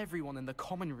show everyone in the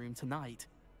common room tonight.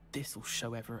 This'll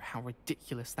show Everett how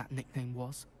ridiculous that nickname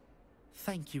was.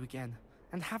 Thank you again,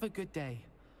 and have a good day.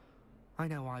 I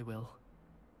know I will.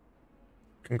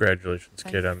 Congratulations,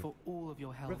 Thank kid. you for all of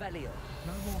your help. Revelio.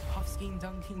 No more Puffskein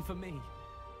Dunkin for me.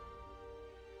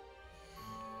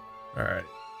 Alright.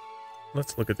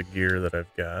 Let's look at the gear that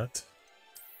I've got.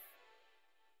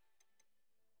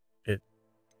 It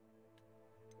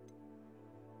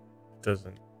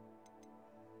doesn't...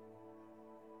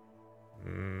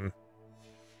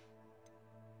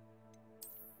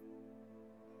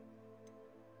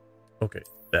 Okay,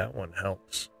 that one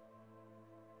helps.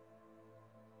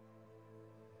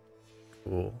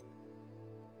 Cool.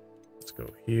 Let's go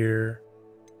here.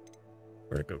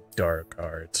 We're gonna go dark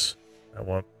arts. I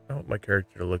want my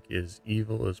character to look as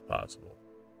evil as possible.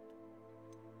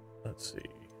 Let's see.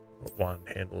 What wand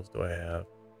handles do I have?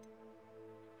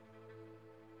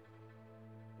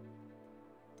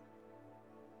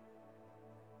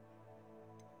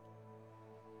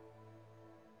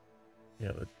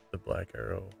 Yeah, the black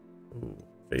arrow. Ooh,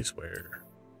 face wear.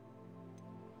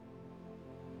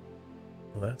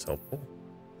 Well, that's helpful.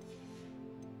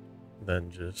 Then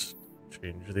just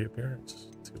change the appearance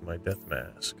to my death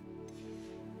mask.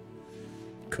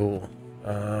 Cool.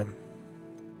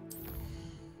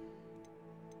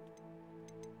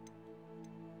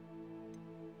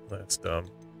 That's dumb.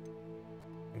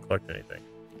 Didn't collect anything.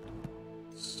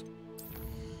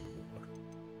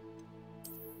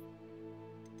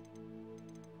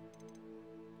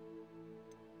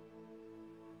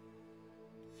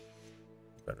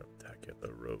 Better attack at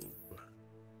the robe.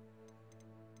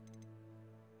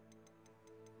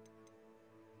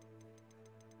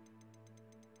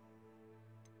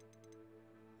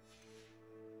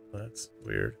 That's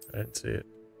weird. I didn't see it.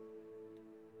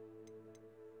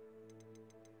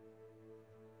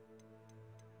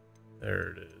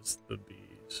 There it is, the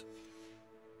bees.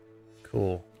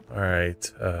 Cool.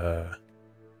 Alright, let's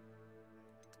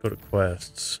go to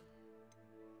quests.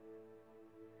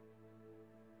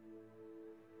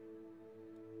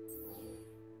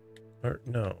 Or,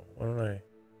 no, why don't I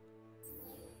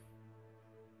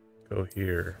go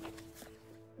here?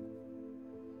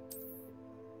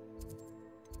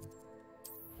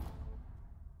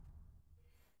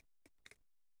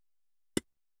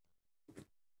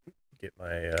 Get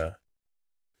my,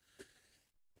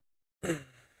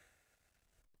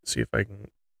 see if I can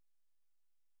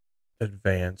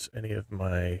advance any of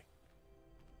my...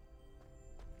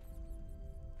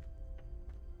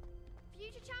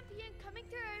 Future champion coming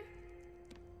through.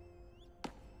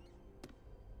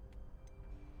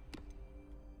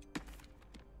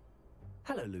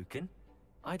 Hello, Lucan.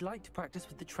 I'd like to practice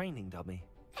with the training dummy.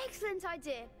 Excellent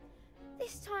idea.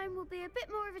 This time will be a bit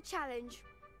more of a challenge.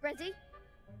 Ready?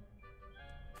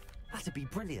 That'd be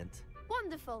brilliant.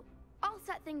 Wonderful. I'll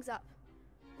set things up.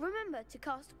 Remember to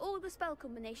cast all the spell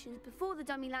combinations before the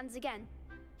dummy lands again.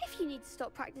 If you need to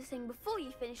stop practicing before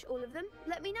you finish all of them,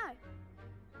 let me know.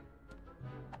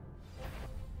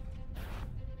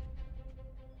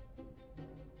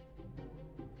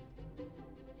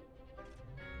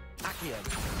 Accio.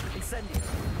 Incendio.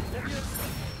 Leviosa.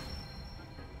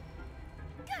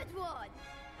 Good one!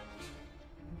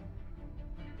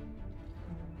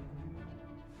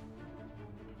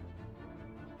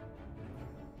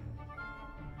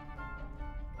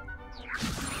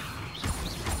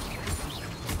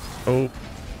 Oh,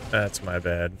 that's my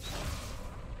bad.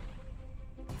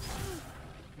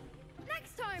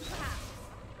 Next time, perhaps.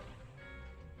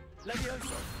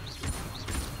 Levioso.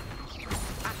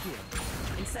 Accio.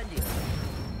 Incendio.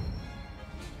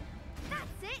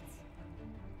 That's it.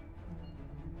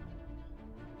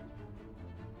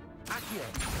 Accio.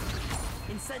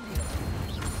 Incendio.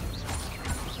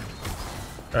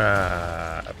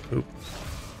 Poop.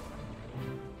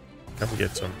 Come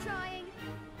get some. Trying.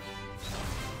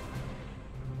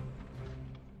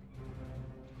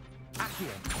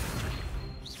 Accio.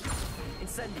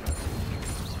 Incendio.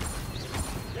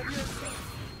 Levioso.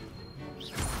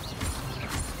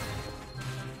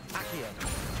 Accio.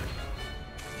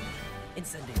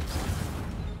 Incendio.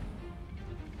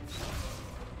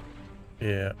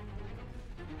 Yeah.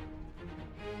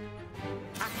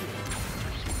 Accio.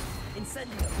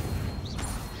 Incendio.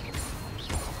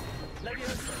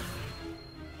 Levioso.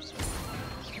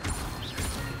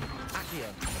 Accio.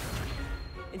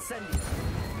 Incendio.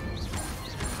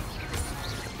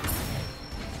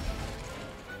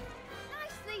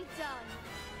 Nicely done.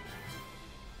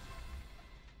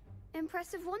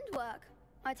 Impressive wand work.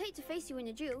 I'd hate to face you in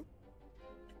a duel.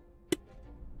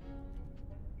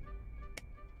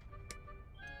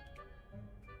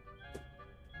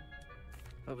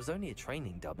 It was only a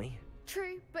training dummy.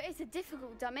 True, but it's a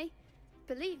difficult dummy.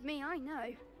 Believe me, I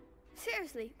know.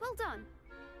 Seriously, well done.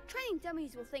 Training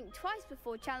dummies will think twice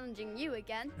before challenging you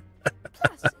again.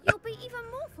 Plus, you'll be even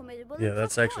more formidable. Yeah, in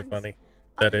that's plus actually ones. funny.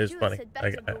 That Other is duelists funny. had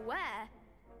better beware.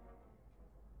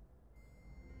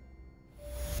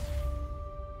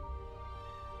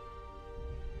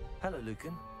 Hello,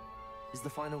 Lucan. Is the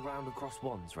final round of cross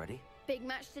wands ready? Big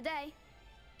match today.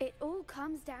 It all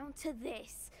comes down to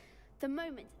this. The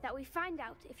moment that we find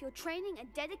out if your training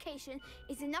and dedication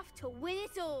is enough to win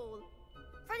it all.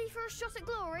 Ready for a shot at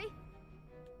glory?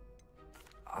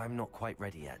 I'm not quite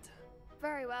ready yet.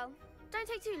 Very well. Don't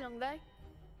take too long, though.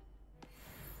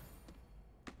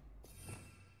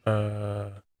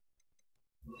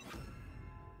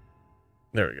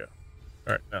 There we go.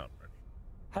 Alright, now I'm ready.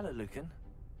 Hello, Lucan.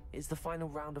 Is the final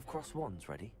round of cross wands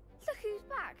ready? Look who's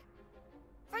back.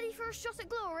 Ready for a shot at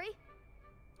glory?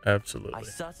 Absolutely. I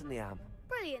certainly am.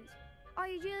 Brilliant. Are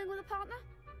you dealing with a partner?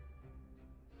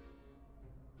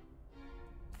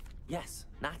 Yes,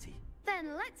 Natty.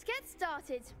 Then let's get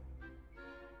started.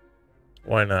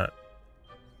 Why not?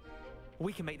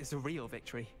 We can make this a real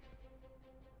victory.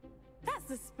 That's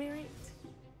the spirit.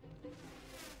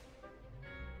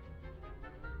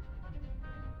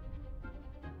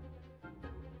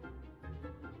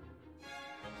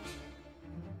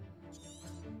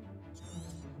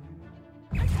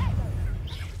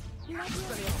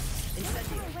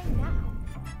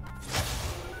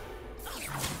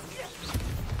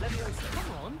 Leviosa.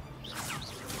 Come on.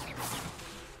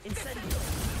 Incendio.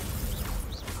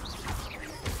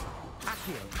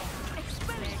 Accio.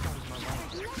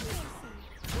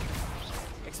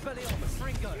 Expelliarmus.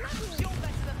 Ringo. You're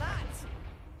better than that.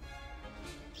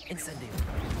 Incendio.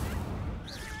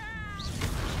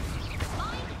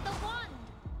 Find the wand.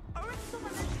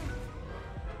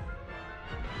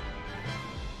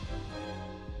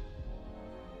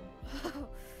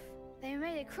 They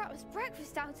made a crap's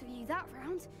breakfast out of you that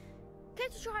round. Care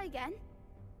to try again?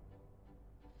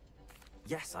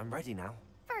 Yes, I'm ready now.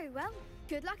 Very well.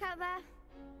 Good luck out there.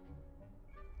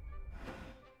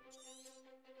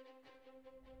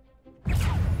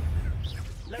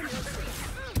 Leviosa.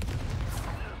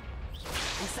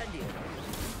 Incendio.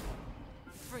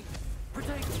 Free.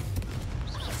 Protego.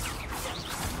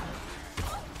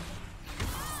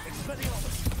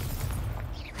 Expelliarmus.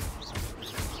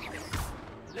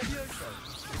 Leviosa.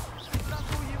 That's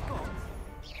all you've got.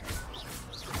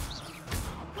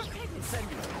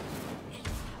 Incendio.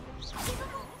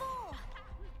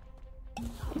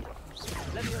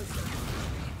 Leviosa.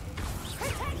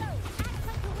 Protego! Acts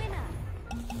like the winner.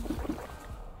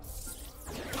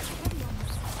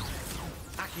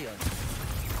 Accio.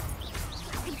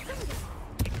 Incendio.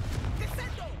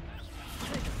 Descendo.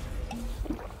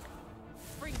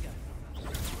 Fringa.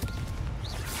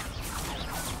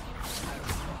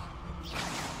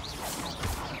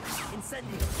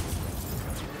 Incendio.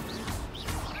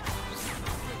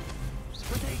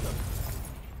 Protego.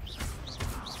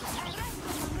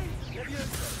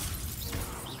 Leviosa.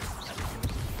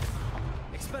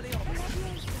 Expelliarmus.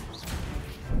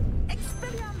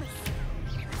 Expelliarmus.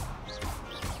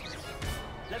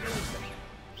 Leviosa.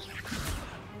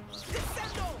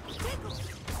 Descendo. Tickle.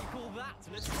 You call that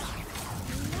an attack?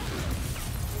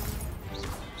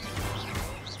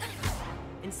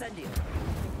 Incendio.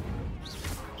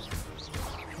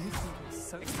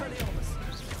 So Expelliarmus.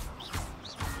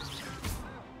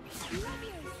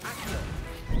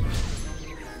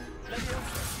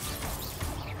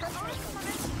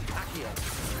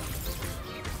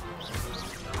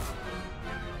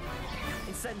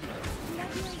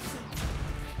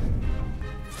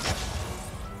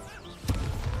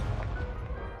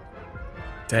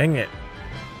 Dang it.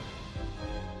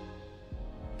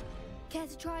 Care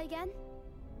to try again?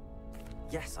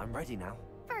 Yes, I'm ready now.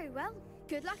 Very well.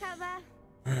 Good luck out there.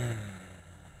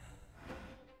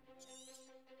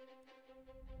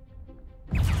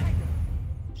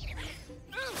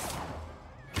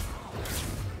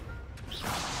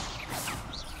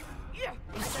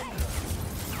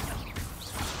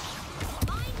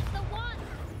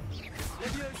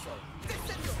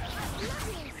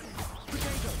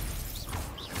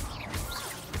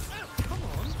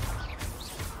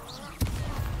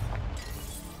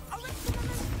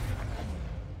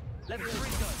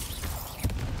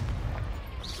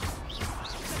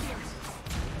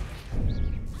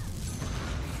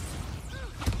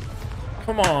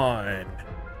 Come on.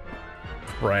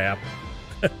 Crap.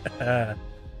 Care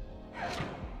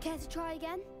to try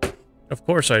again? Of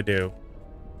course I do.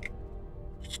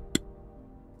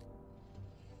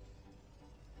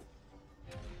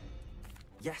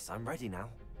 Yes, I'm ready now.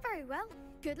 Very well.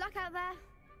 Good luck out there.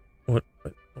 What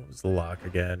was the lock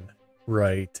again?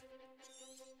 Right.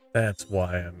 That's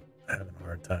why I'm having a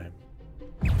hard time.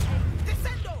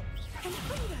 Descendo! Is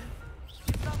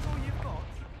that all you've got?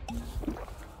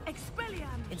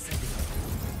 Expelliarmus! Incendio.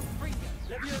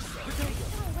 Levioso. Potato.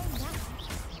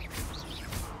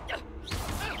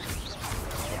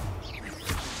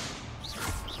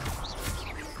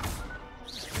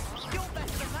 You're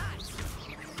better than that!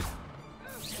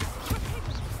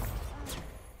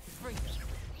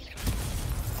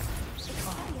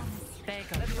 There you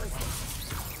go.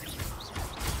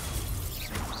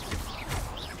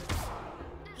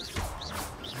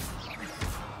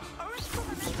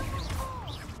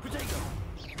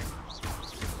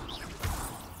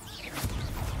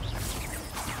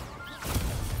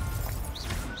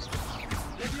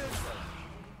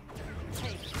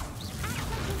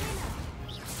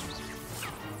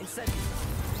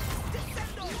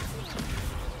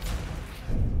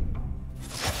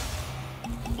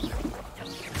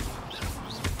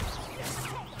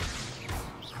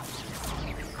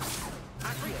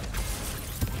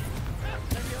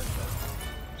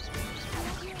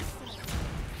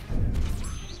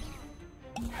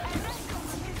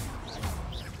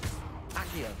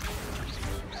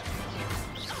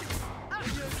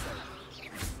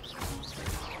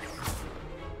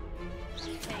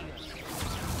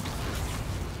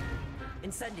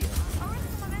 Incendio.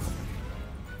 Some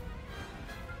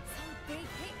big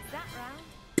hits that round.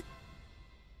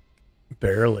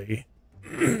 Barely.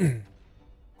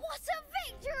 What a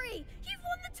victory! You've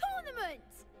won the tournament!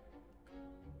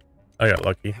 I got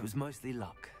lucky. It was mostly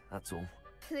luck, that's all.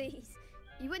 Please,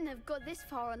 you wouldn't have got this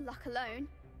far on luck alone.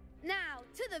 Now,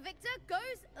 to the victor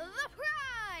goes the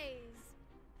prize!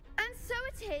 And so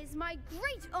it is my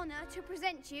great honor to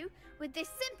present you with this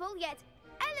simple yet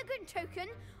elegant token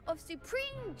of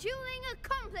supreme dueling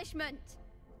accomplishment.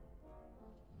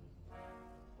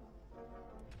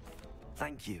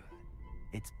 Thank you.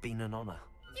 It's been an honor.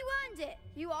 You earned it.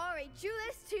 You are a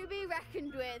duelist to be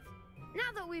reckoned with.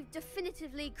 Now that we've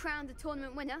definitively crowned the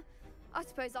tournament winner, I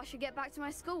suppose I should get back to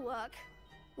my schoolwork.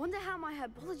 Wonder how my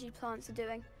herbology plants are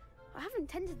doing. I haven't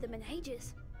tended them in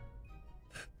ages.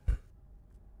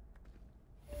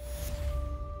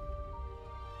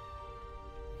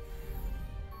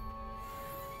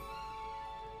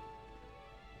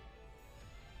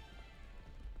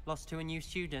 Lost to a new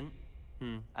student?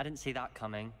 I didn't see that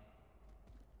coming.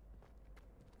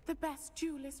 The best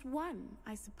duelist won,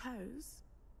 I suppose.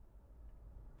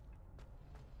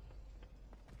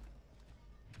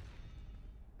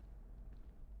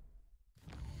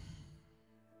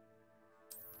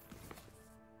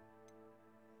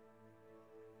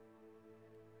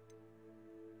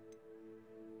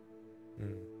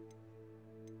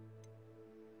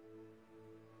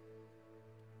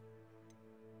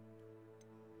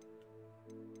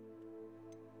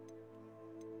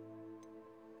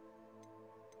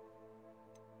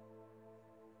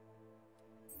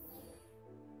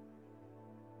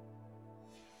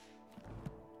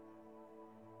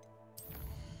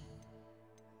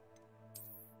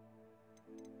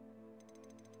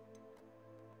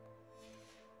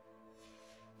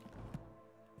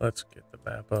 Let's get the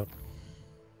map up.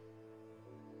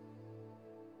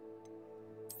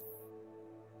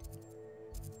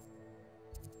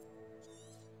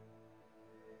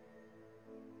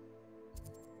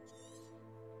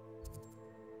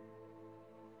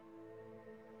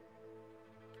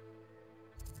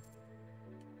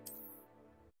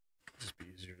 Just be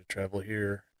easier to travel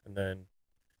here and then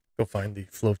go find the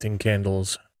floating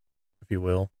candles, if you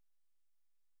will.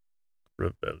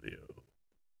 Revelio.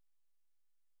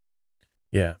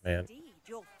 Yeah, man. Indeed,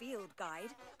 your field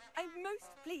guide. I'm most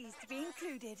pleased to be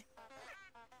included.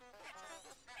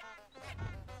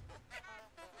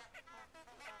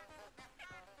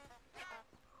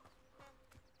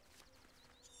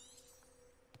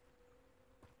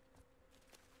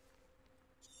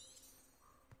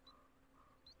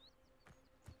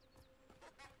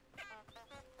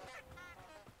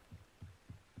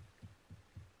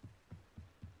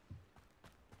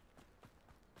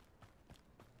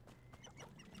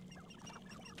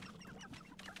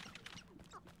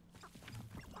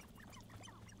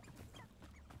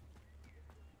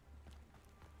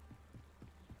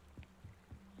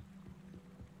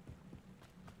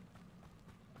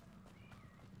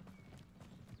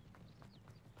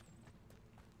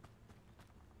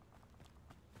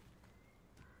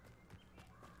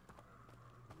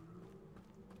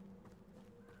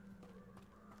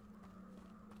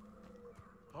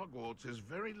 Hogwarts is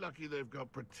very lucky they've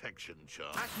got protection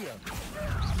charms. You're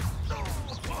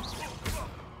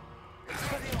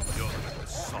the little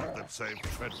sot that saved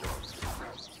Treadwell.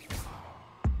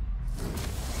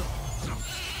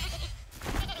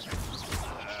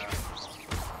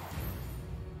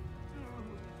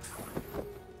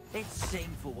 It's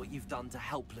shameful what you've done to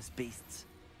helpless beasts.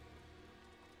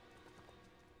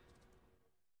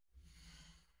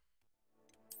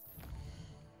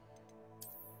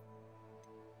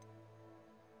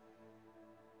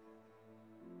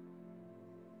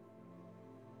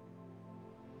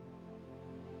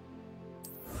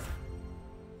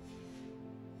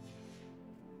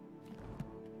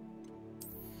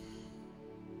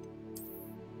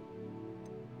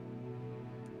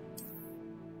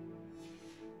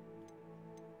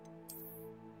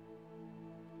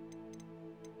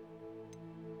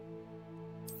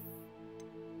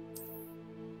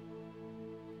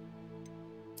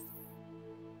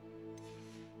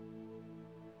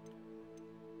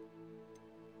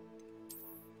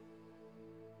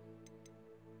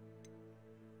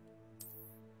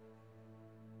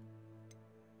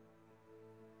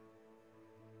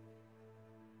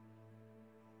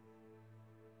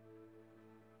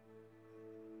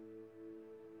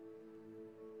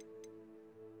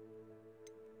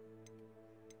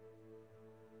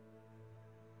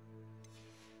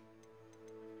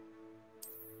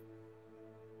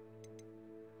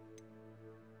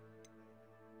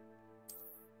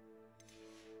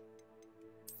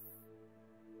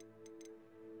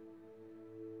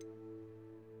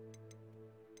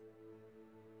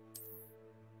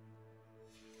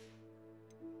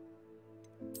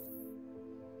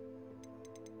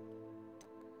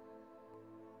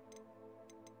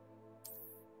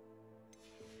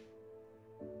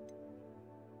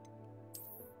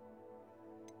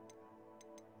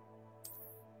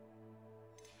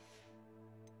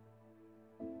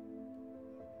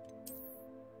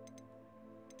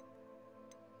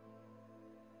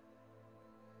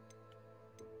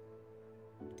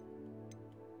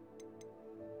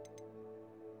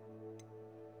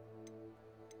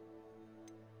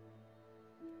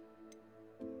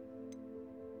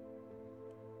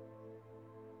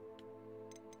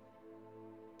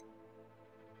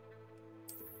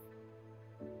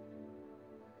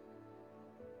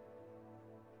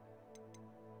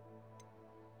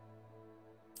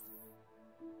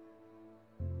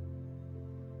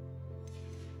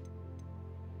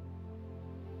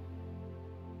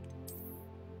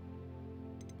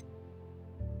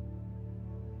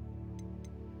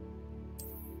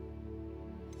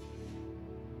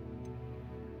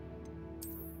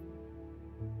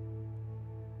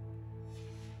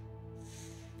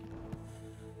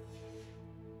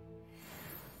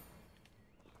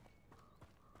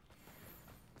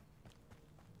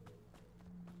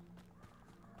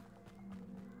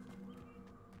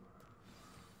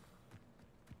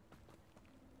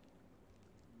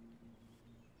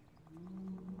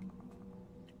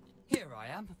 Here I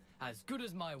am, as good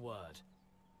as my word.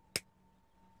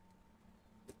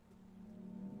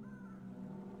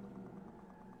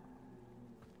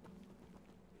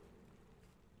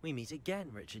 We meet again,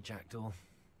 Richard Jackdaw.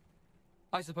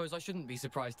 I suppose I shouldn't be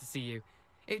surprised to see you.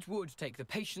 It would take the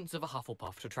patience of a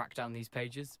Hufflepuff to track down these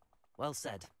pages. Well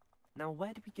said. Now,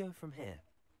 where do we go from here?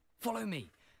 Follow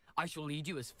me. I shall lead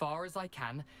you as far as I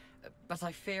can, but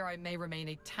I fear I may remain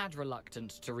a tad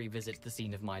reluctant to revisit the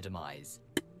scene of my demise.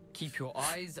 Keep your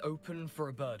eyes open for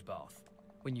a bird bath.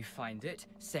 When you find it,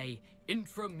 say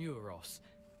intramuros.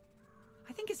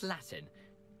 I think it's Latin.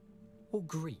 Or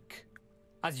Greek.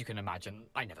 As you can imagine,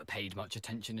 I never paid much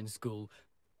attention in school.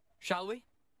 Shall we?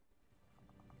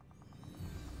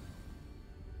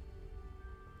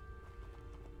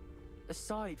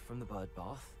 Aside from the bird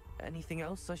bath, anything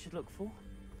else I should look for?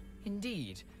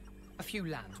 Indeed. A few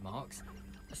landmarks,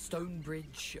 a stone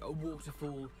bridge, a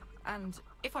waterfall, and,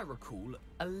 if I recall,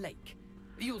 a lake.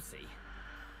 You'll see.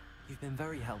 You've been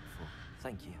very helpful.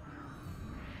 Thank you.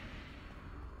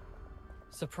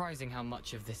 Surprising how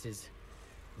much of this is,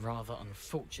 rather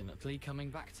unfortunately, coming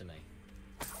back to me.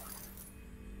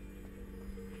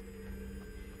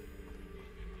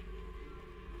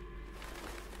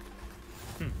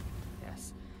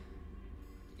 Yes.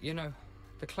 You know,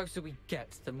 the closer we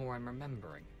get, the more I'm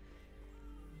remembering.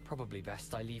 Probably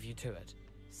best I leave you to it.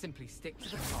 Simply stick to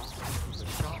the path and keep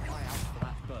a sharp eye out for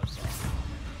that bird bath.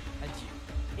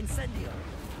 Adieu. Incendio!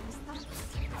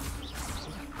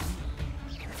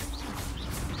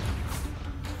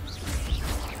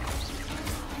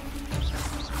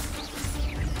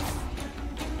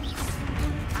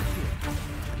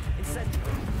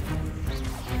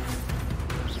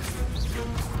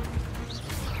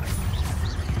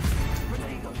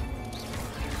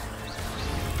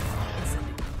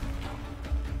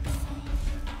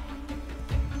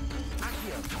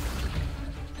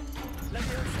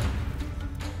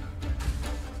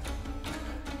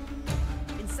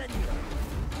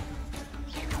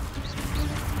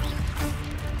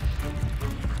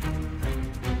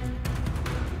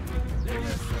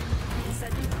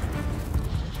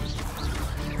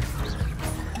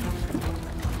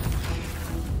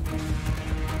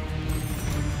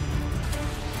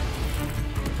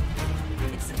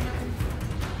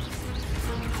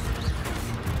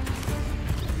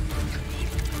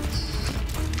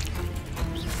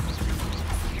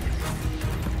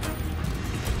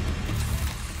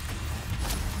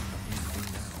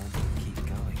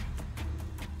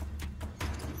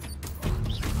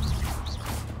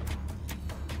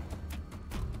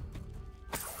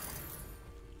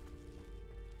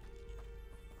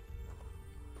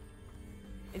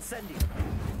 Incendio!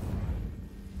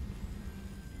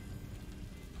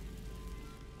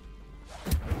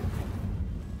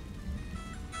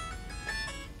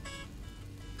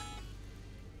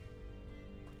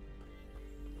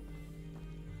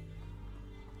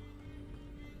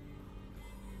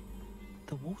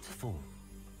 The waterfall.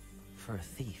 For a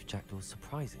thief, Jackdaw's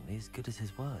surprisingly as good as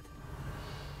his word.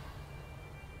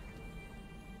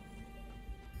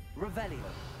 Revelio.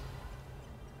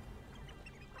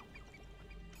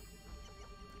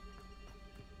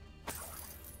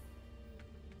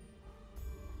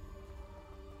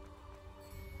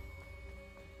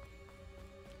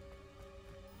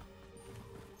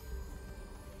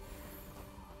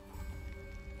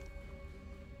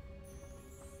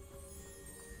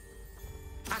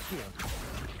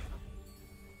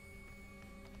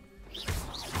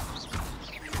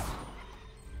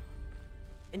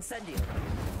 Incendio.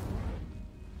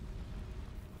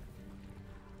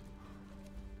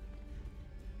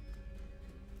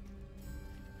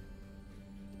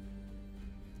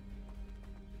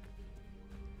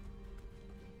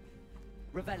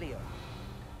 Revelio.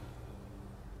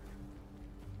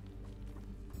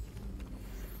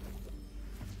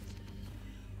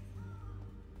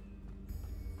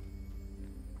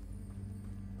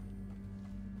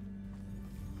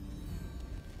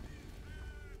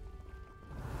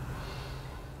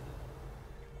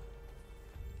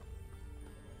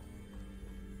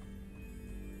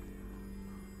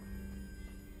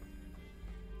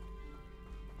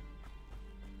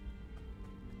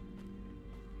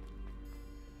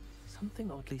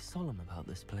 Something oddly solemn about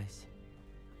this place.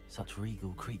 Such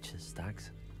regal creatures,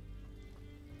 stags.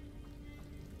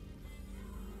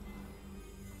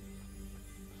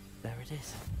 There it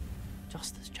is,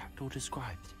 just as Jackdaw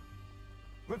described.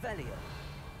 Revelio!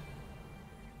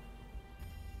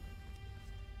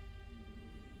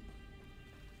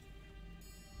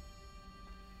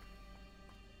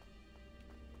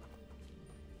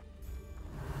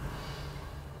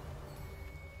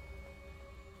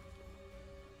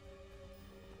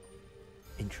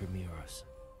 Intramuros.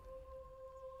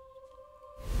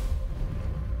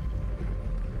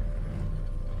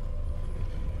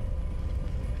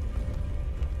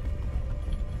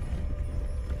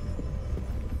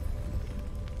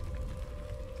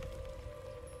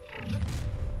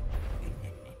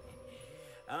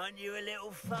 Aren't you a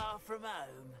little far from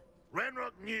home?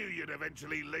 Ranrock knew you'd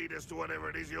eventually lead us to whatever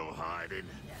it is you're hiding.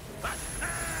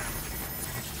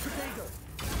 Protego!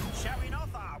 Showing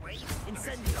off, are we?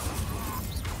 Incendio!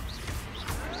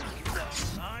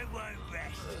 I won't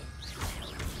rest.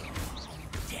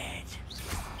 Dead.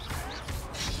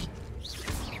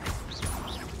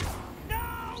 No!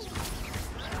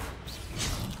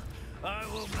 I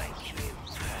will make you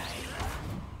pay.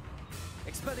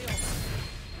 Expelliarmus!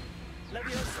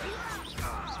 Leviosa!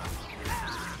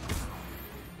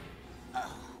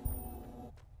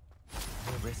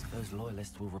 those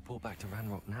loyalists will report back to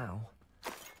Ranrock now.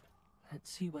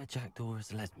 Let's see where Jackdaw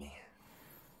has led me.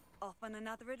 Off on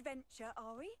another adventure,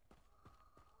 are we?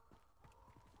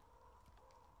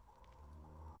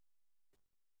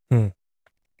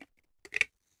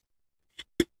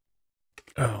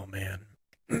 Oh, man.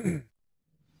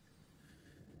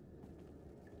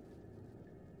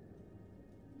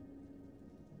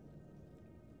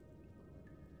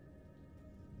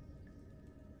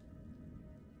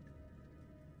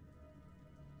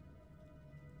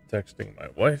 Texting my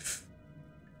wife.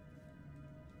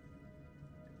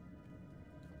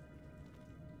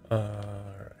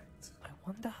 Alright. I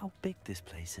wonder how big this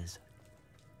place is.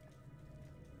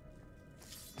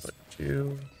 Put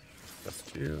you.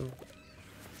 Put you.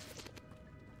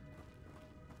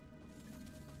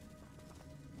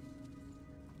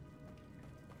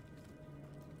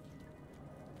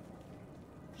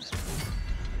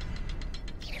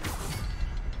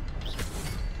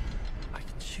 I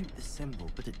can shoot the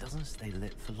symbol, but it doesn't stay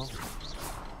lit for long.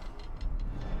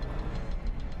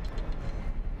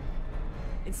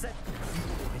 Instead,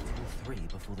 wait till 3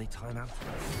 before they time out.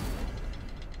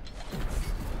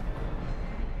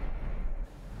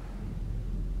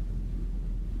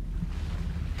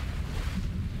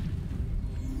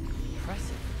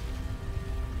 Impressive.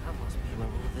 That must be where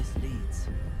all this leads.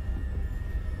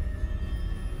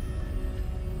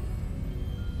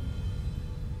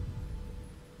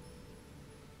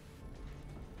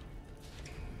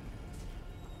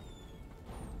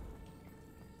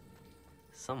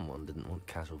 Someone didn't want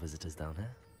casual visitors down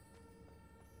here.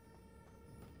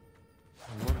 I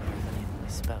wonder if any of my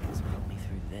spells will help me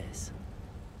through this.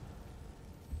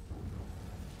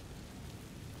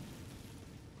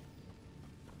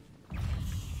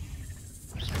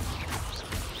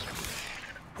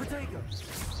 Protego!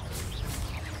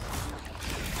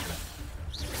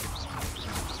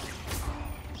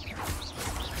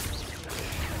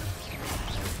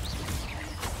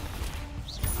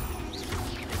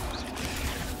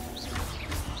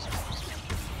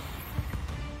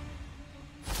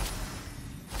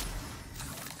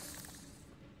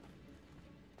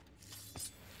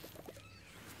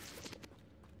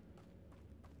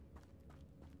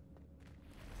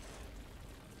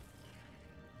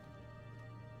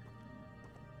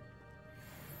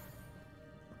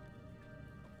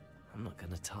 I'm not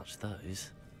gonna touch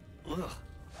those. Ugh.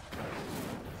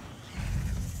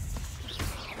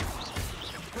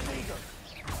 Protego!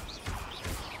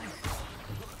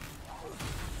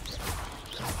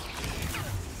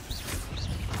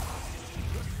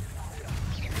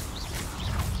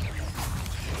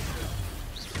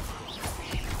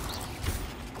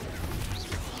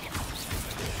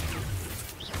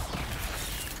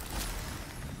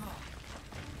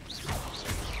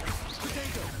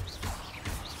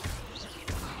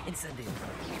 Incendio.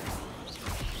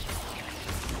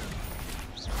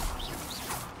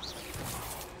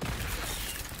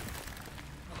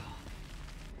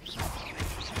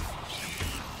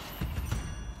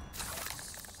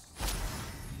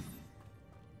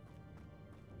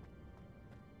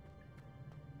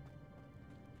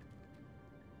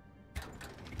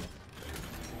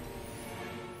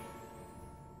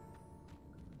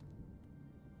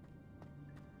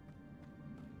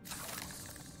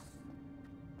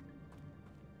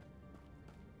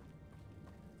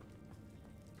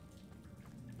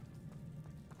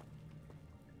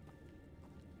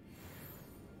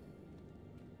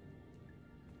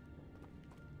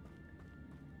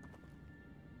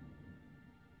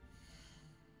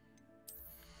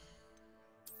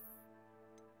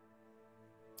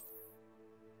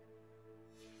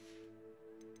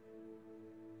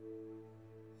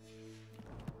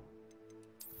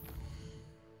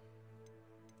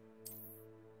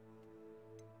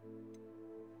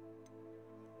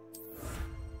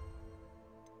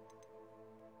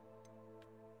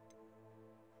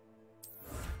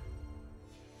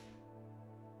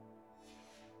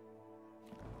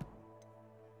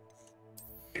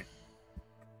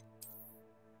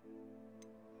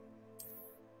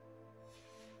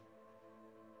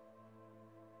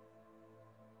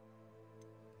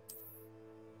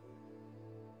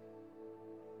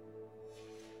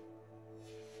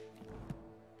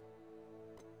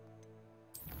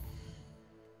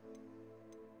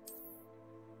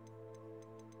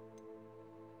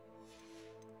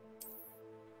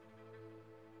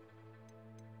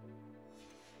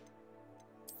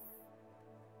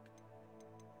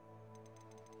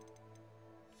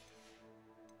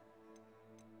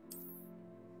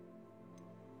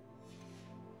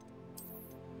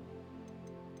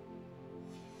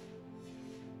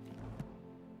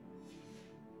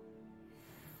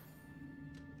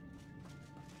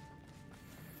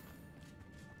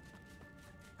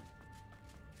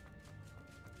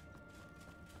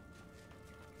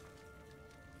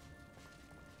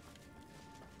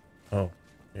 Oh,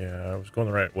 yeah, I was going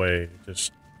the right way.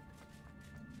 Just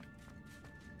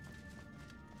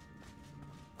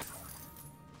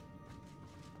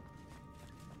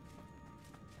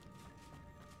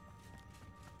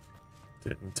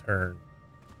didn't turn.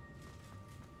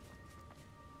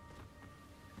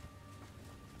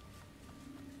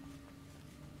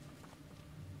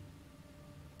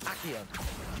 Accio.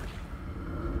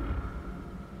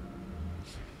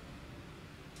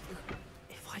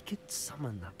 If I could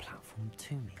summon that platform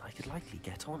to me, I could likely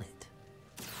get on it.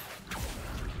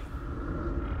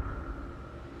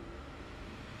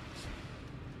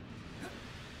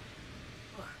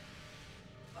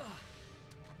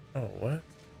 Oh, what?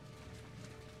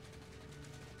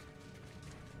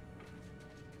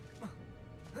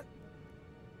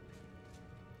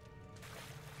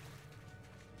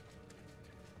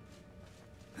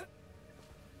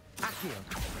 Accio.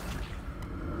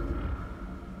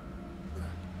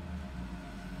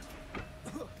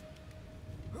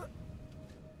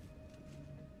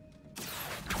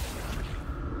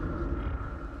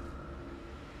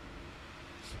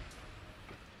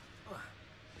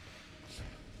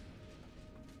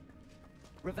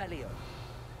 Revelio.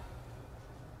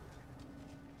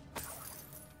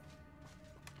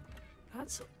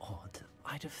 That's odd.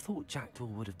 I'd have thought Jackdaw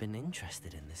would have been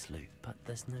interested in this loot, but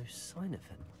there's no sign of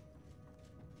him.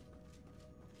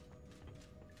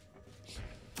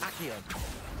 Accio.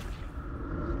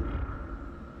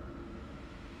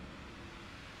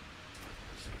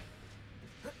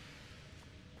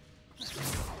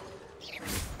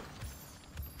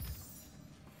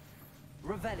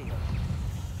 Revelio.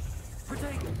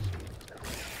 Protego.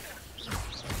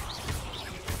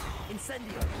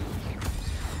 Incendio.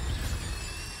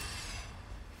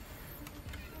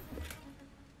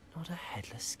 Not a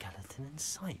headless skeleton in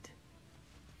sight.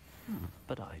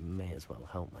 But I may as well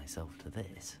help myself to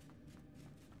this.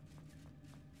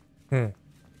 Protego.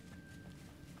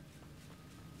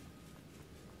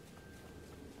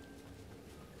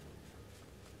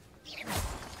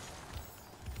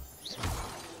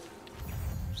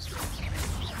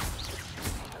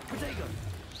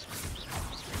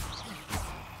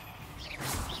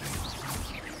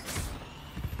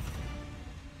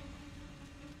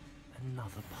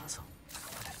 Another puzzle.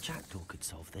 If Jackdaw could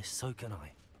solve this, so can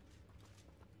I.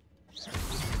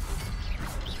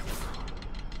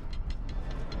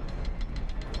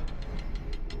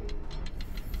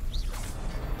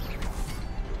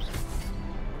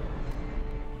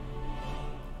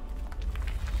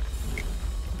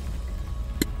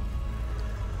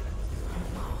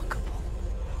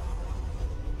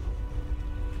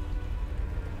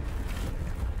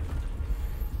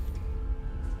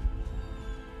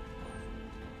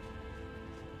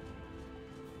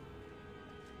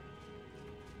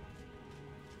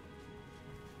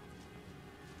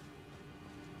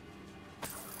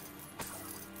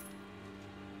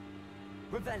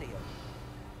 Revelio.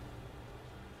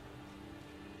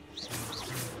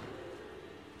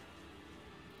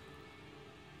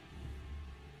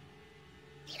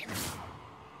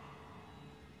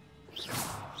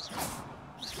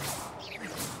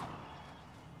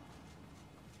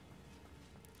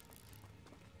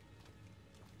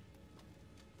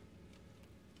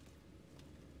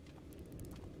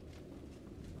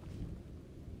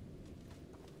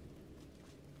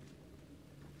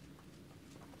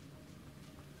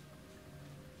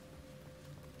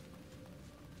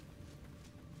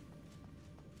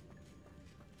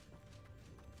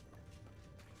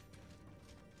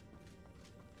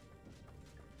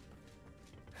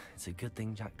 It's a good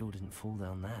thing Jackdaw didn't fall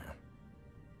down there.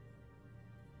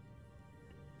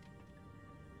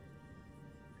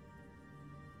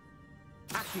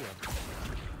 Accio.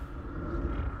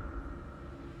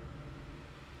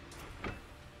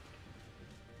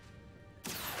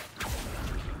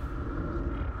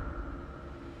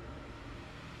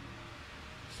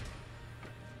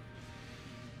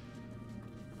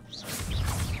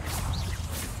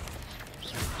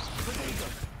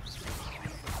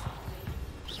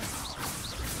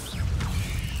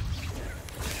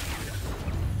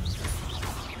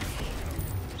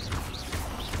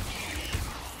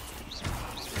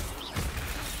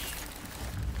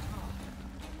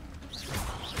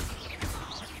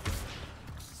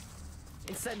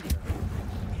 Incendio.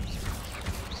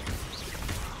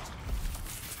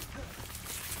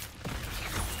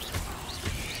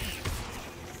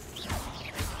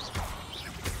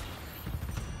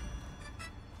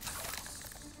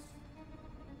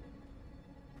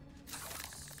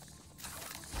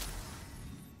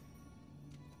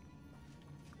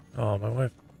 Oh, my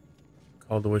wife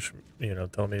called to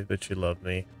tell me that she loved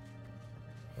me,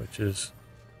 which is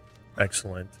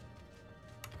excellent.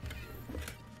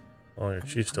 Oh, yeah,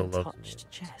 she still loves me. Untouched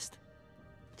chest.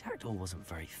 Jackdaw wasn't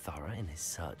very thorough in his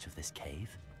search of this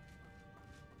cave.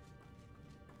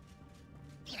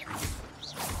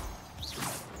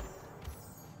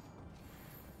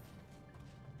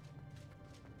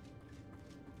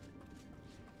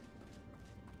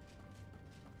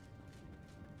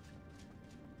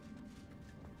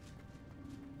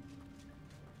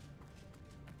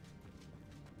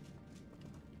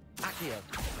 Accio.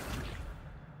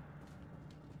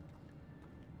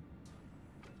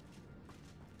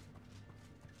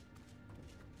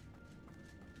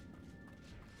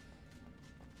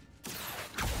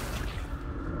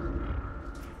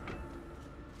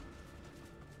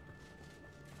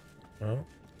 Well,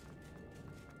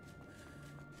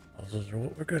 puzzles are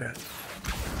what we're good at.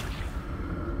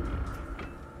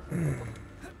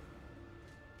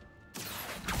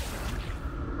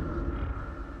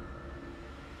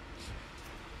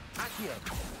 Accio.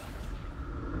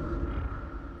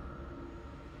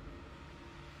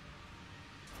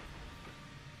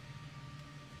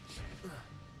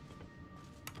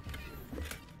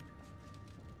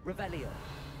 Revelio.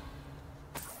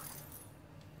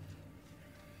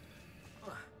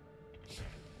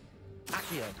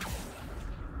 Accio.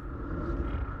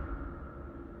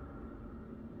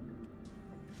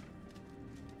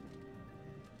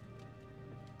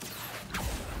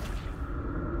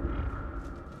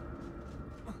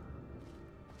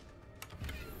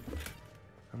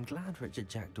 I'm glad Richard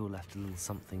Jackdaw left a little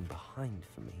something behind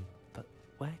for me, but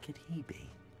where could he be?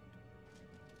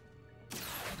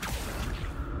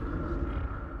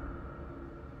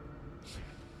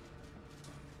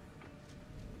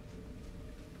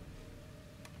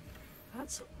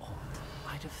 That's odd.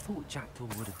 I'd have thought Jackdaw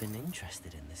would have been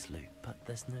interested in this loot, but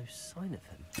there's no sign of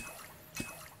him.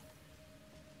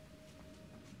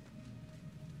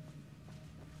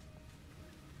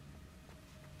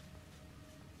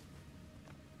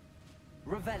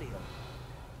 Revelio.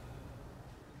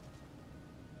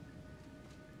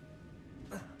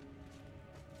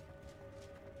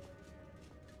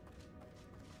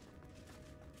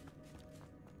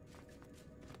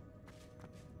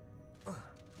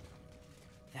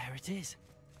 There it is.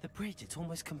 The bridge, it's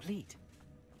almost complete.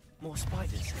 More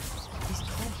spiders. These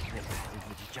can't be what happened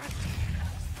with the Jackdaw.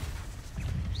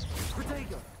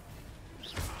 Protego!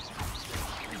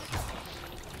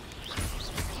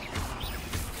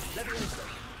 Levioso.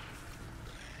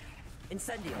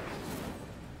 Incendio.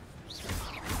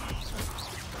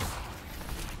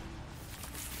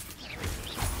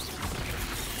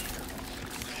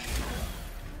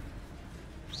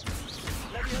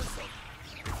 Levioso.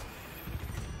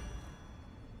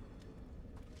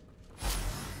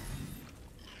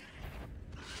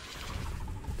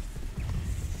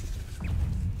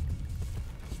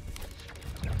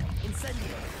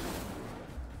 Incendio.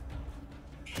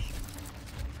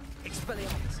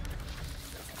 Expelliarmus.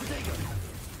 Protego.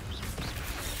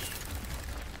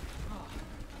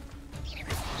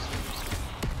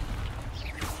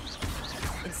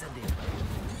 Incendio.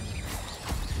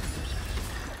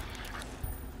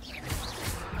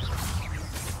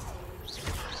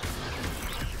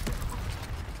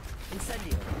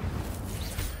 Incendio.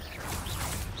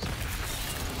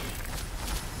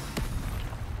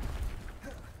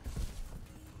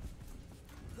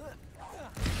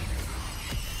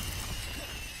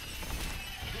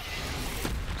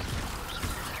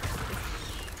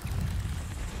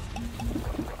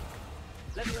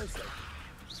 Levioso.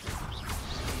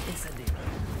 Incendio.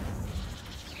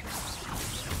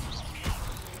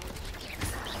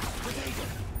 Protego.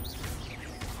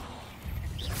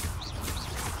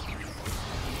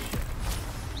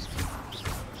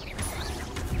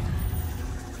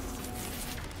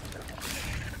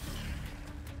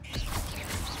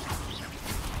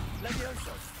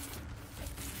 Levioso.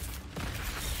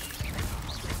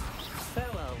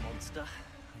 Farewell, monster.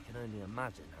 I can only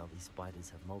imagine how these spiders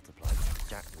have multiplied since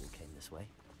Jackdaw came this way.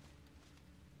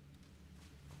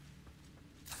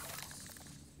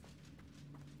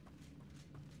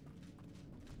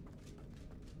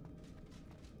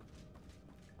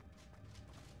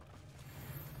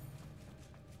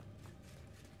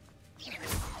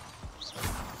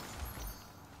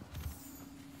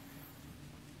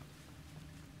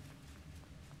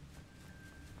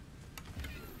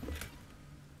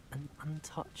 An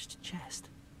untouched chest.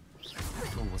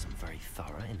 Jackdaw wasn't very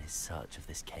thorough in his search of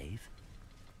this cave.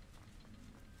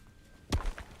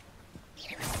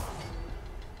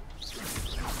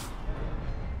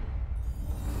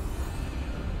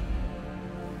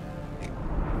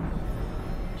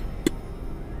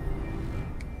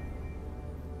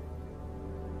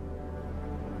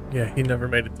 Yeah, he never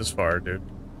made it this far, dude.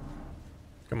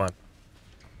 Come on.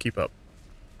 keep up.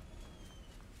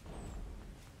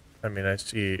 I mean, I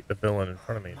see a villain in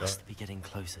front of me, don't Must be getting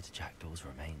closer to Jackdaw's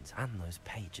remains and those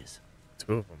pages. I?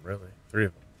 2 of them, really. 3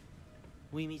 of them.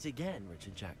 We meet again,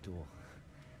 Richard Jackdaw.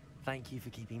 Thank you for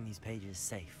keeping these pages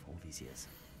safe all these years.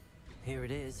 Here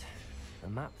it is, the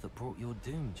map that brought your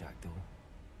doom, Jackdaw.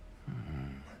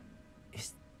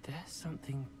 Is there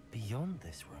something beyond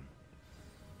this room?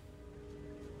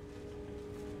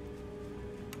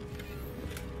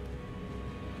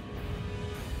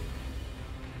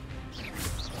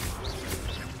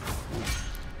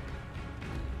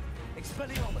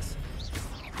 Expelliarmus!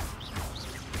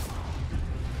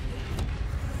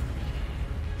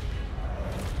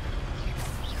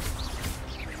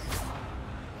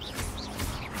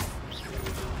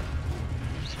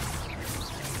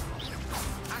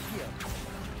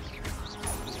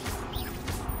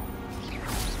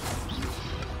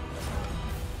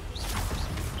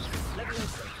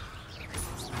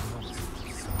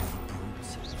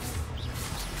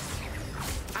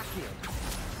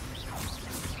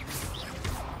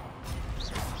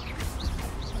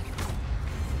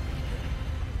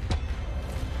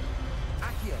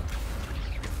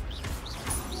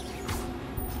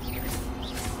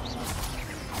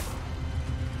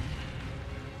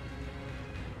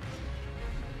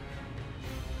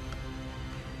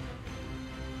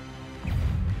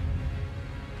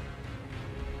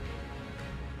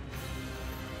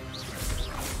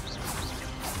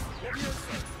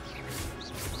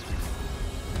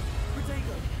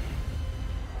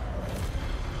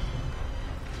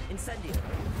 Incendio.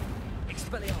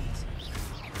 Expelliarmus.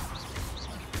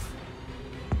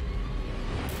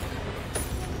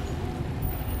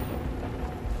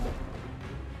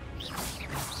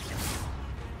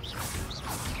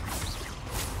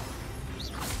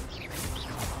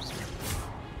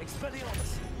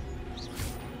 Expelliarmus.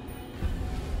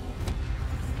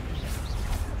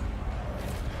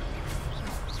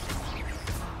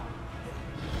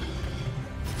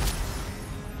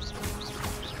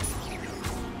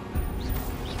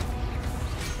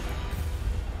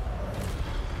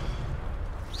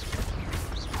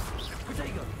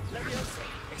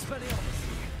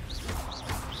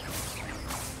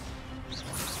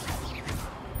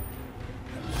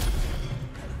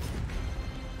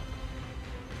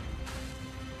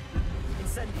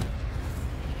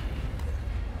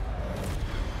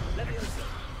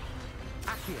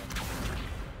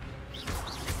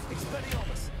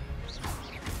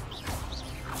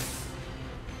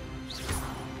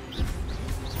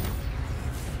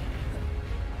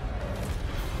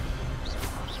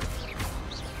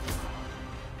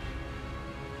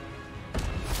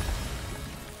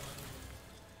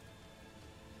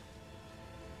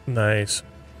 Nice.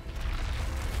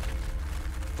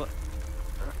 But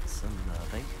that's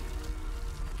unnerving.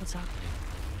 What's happening?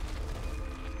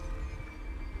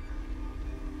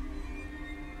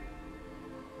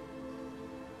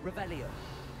 Revelio.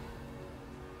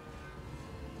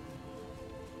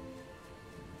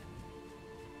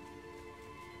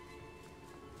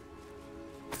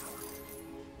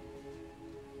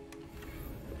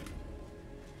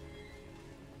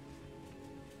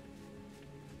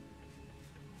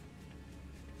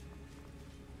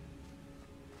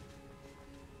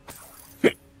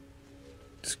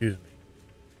 Excuse me.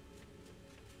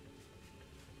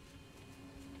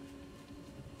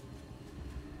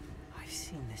 I've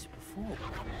seen this before.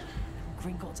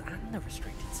 Gringotts and the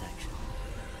restricted section.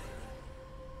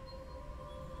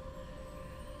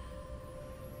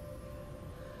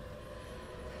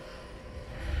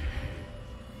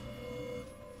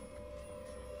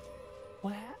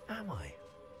 Where am I?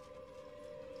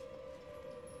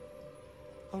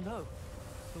 Oh no,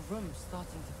 the room's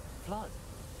starting to flood.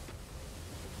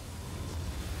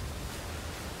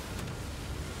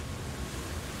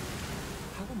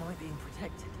 How am I being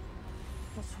protected?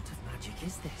 What sort of magic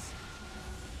is this?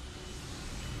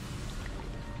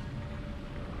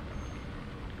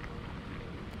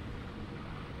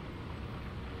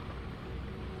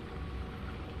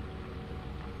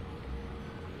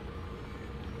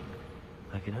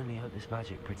 I can only hope this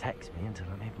magic protects me until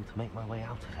I'm able to make my way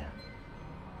out of here.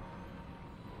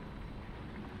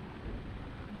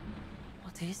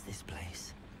 What is this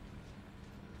place?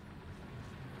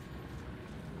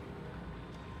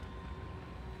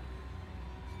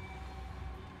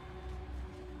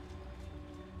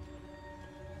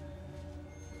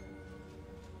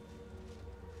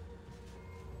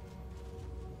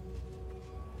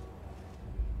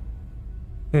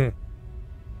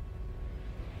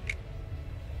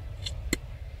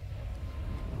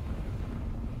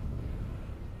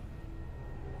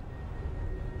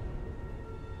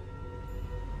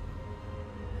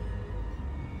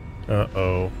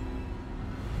 Uh-oh.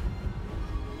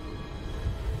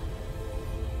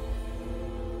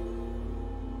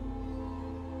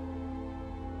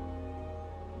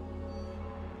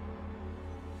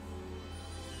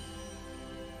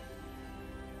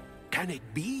 Can it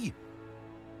be?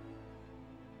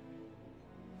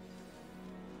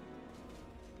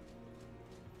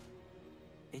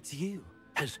 It's you.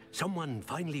 Has someone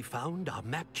finally found our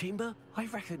map chamber? I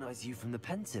recognize you from the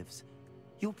Pensives.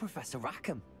 You're Professor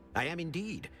Rackham. I am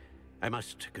indeed. I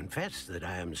must confess that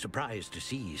I am surprised to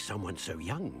see someone so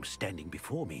young standing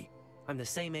before me. I'm the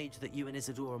same age that you and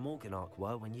Isadora Morganach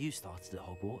were when you started at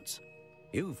Hogwarts.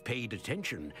 You've paid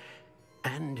attention,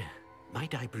 and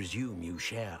might I presume you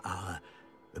share our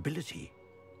ability?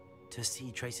 To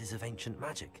see traces of ancient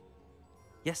magic?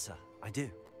 Yes, sir, I do.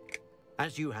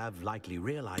 As you have likely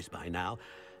realized by now,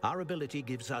 our ability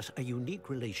gives us a unique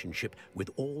relationship with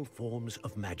all forms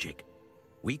of magic.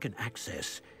 We can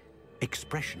access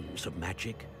expressions of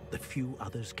magic that few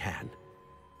others can.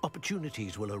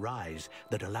 Opportunities will arise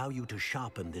that allow you to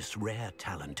sharpen this rare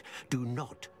talent. Do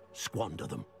not squander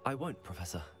them. I won't,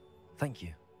 Professor. Thank you.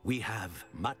 We have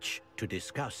much to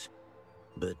discuss.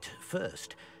 But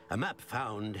first, a map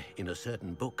found in a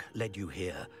certain book led you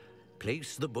here.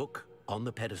 Place the book on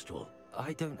the pedestal.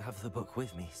 I don't have the book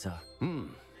with me, sir.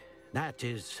 That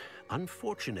is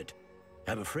unfortunate.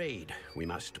 I'm afraid we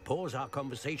must pause our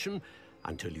conversation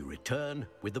until you return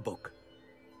with the book.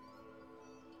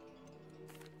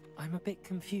 I'm a bit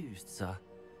confused, sir.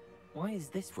 Why is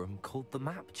this room called the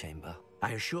map chamber?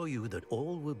 I assure you that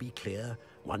all will be clear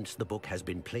once the book has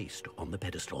been placed on the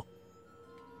pedestal.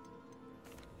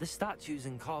 The statues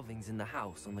and carvings in the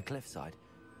house on the cliffside,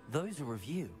 those are of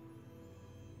you.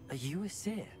 Are you a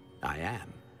seer? I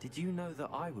am. Did you know that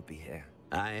I would be here?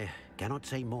 I cannot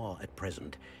say more at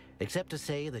present, except to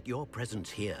say that your presence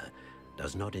here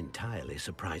does not entirely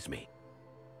surprise me.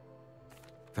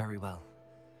 Very well.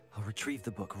 I'll retrieve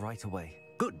the book right away.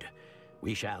 Good.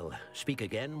 We shall speak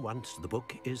again once the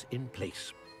book is in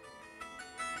place.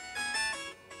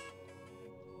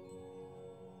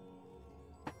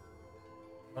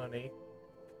 Honey.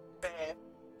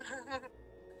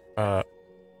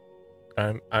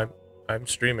 I'm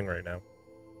streaming right now.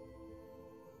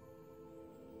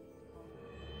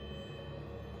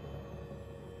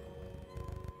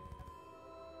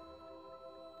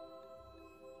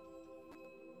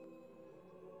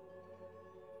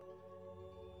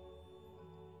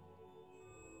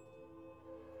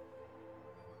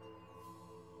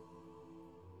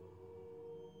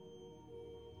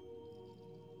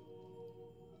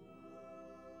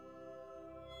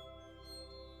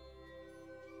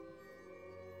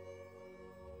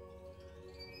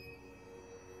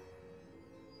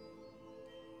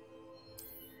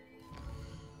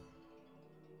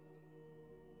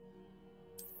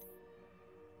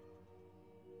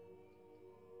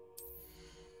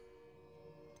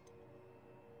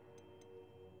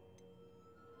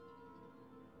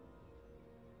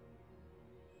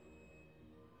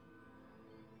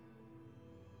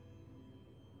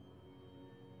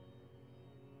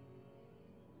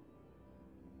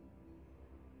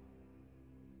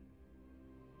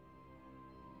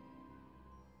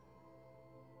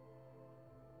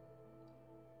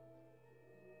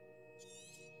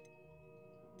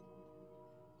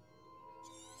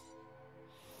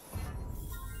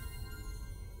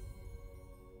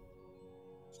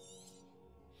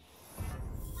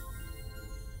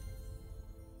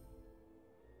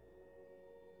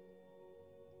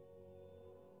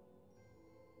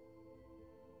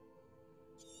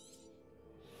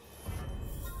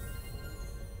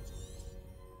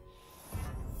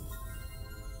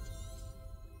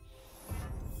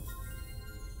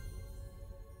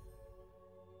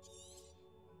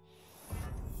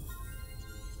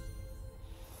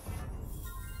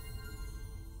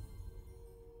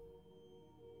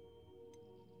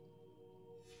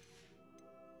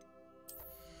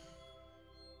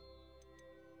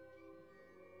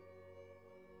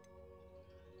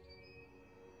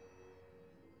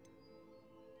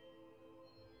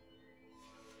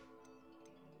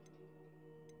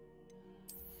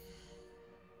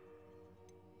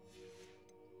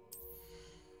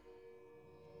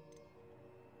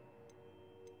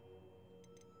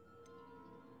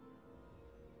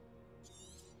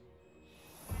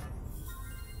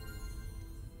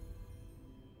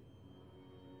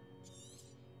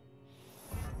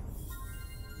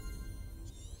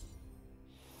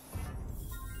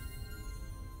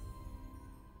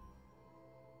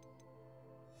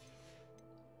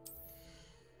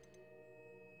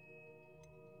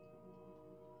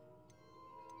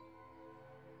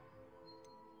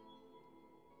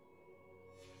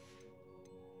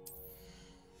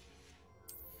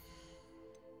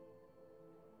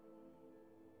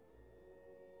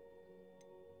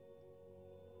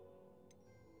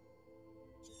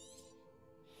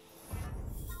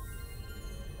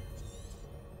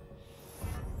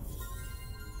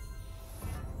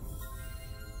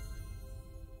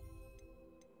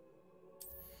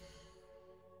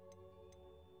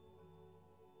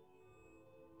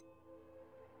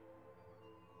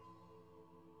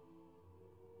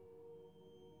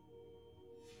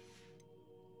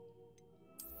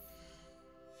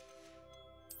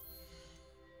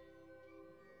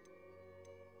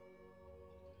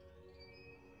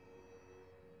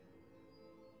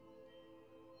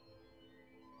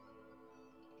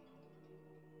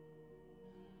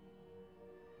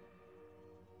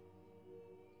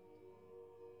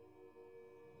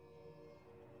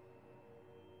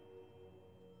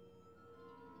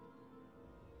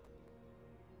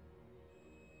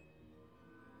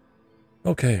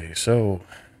 Okay, so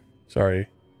sorry.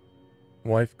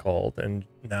 Wife called, and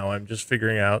now I'm just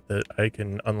figuring out that I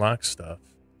can unlock stuff.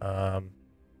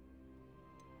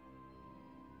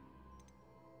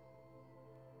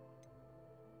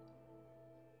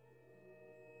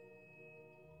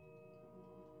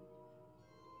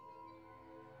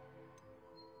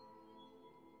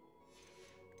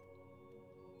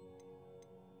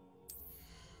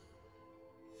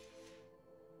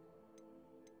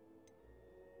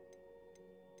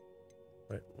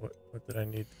 Wait, what did I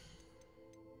need?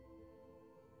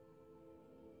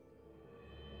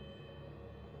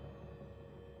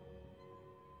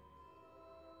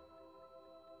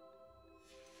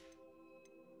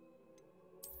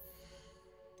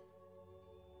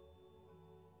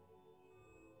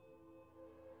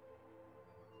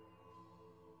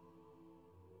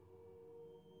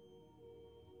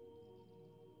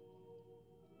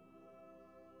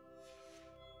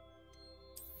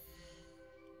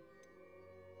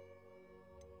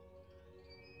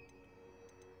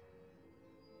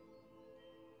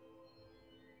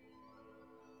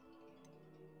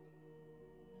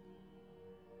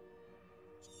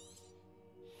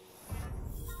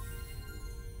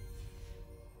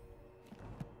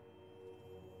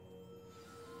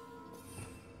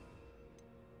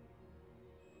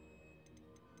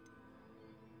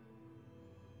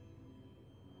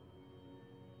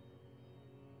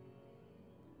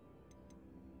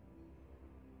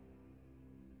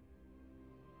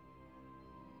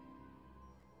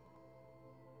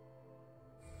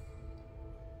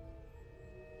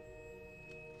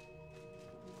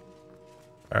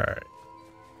 All right.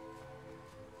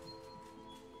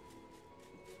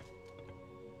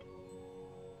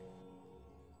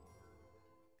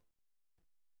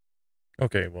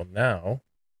 Okay, well now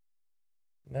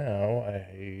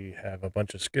I have a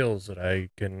bunch of skills that I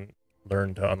can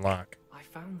learn to unlock. I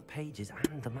found the pages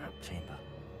and the map chamber.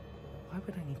 Why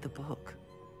would I need the book?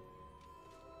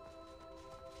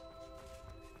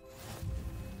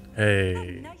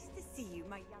 Hey. Nice to see you,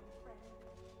 my young friend.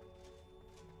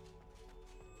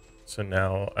 So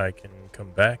now I can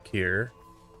come back here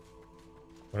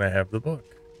when I have the book.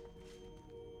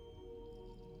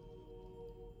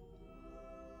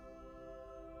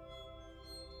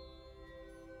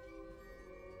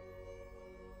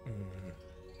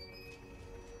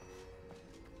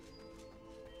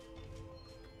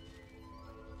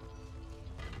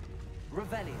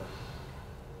 Revelio.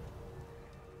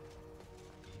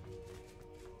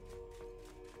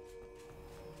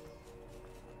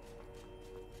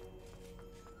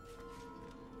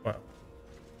 Wow.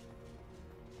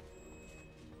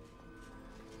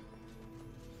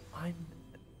 I'm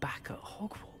back at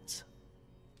Hogwarts.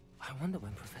 I wonder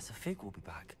when Professor Fig will be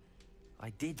back. I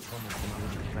did promise him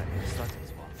he would correct my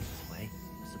studies while he was away.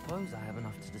 Suppose I have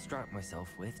enough to distract myself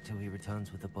with till he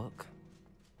returns with the book.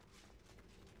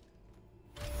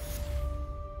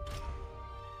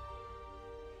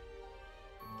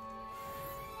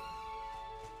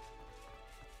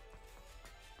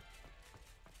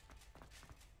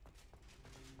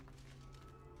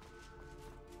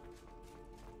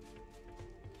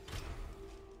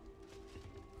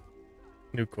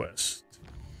 New quest.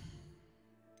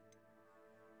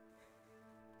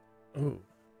 Ooh.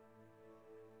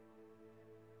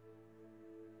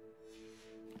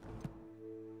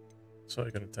 So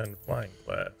I can attend flying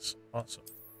class. Awesome.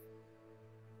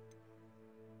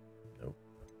 Nope.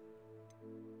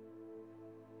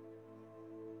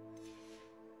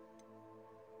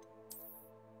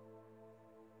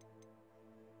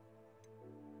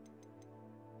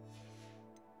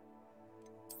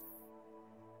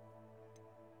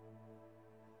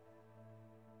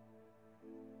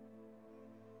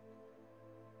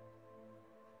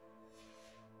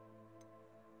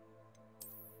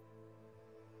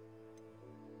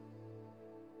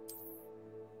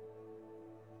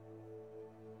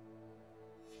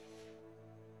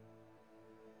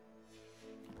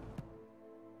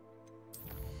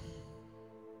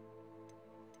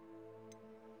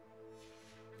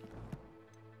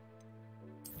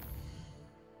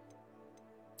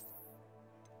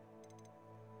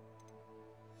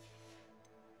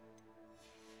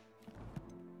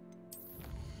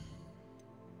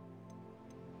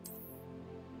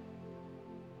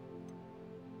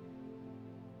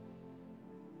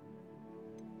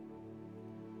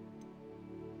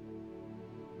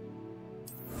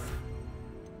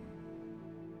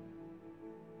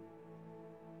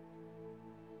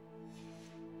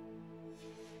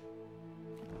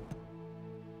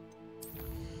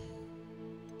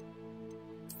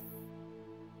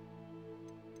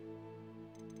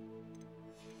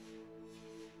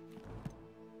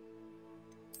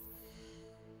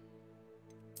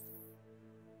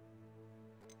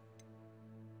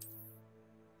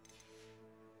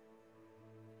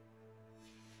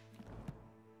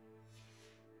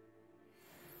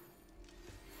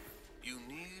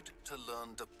 to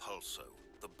learn Depulso,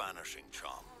 the banishing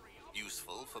charm,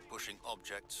 useful for pushing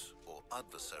objects or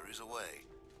adversaries away.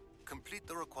 Complete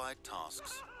the required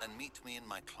tasks and meet me in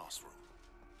my classroom.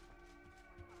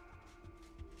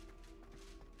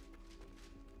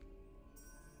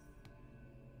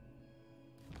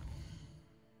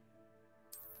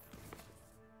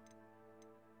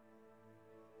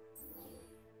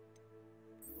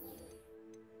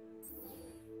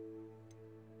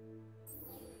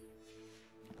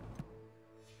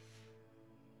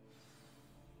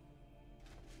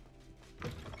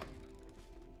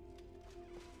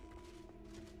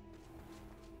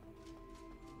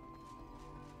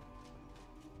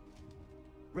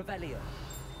 Revelio.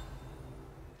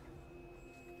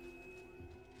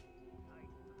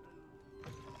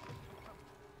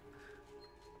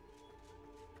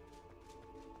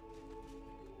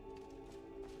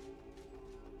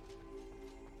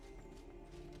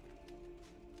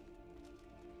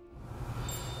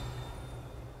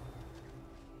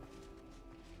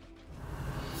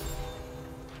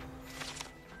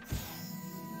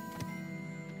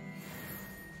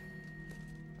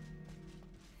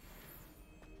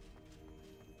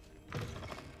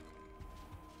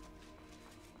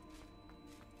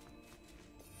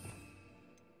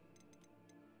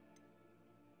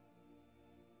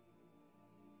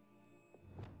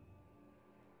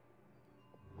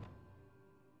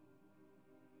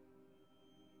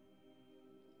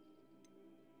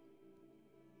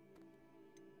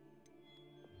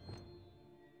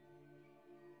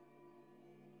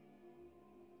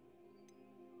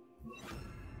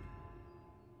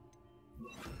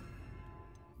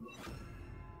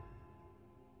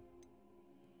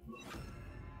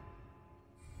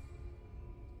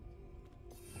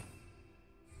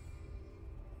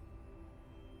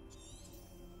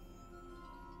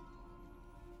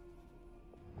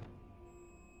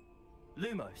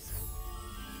 Lumos.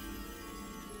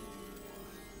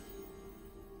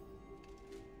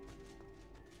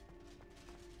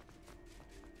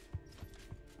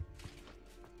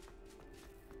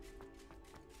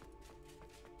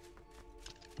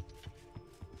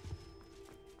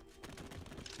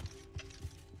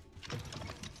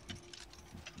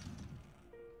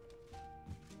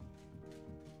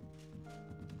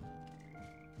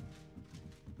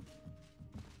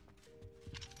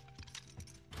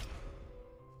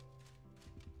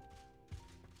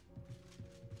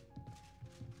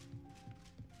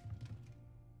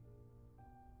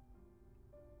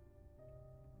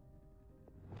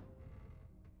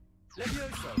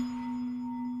 Levioso.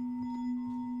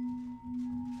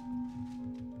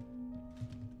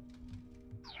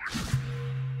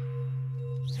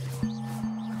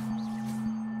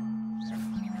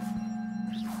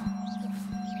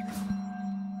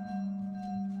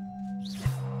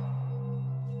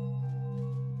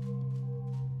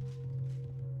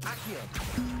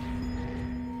 Accio.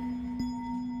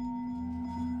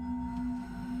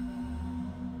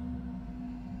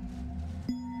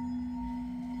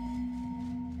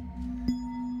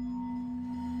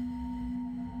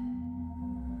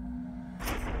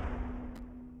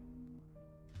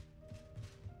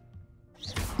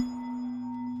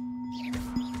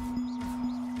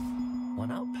 One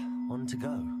up, one to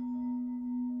go.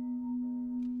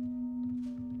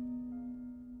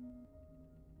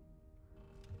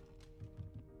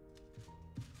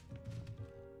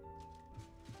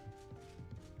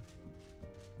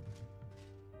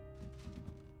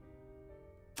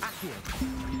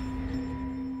 Accio.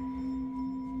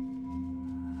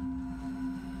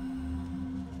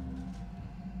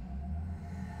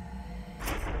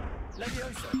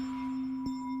 Levioso.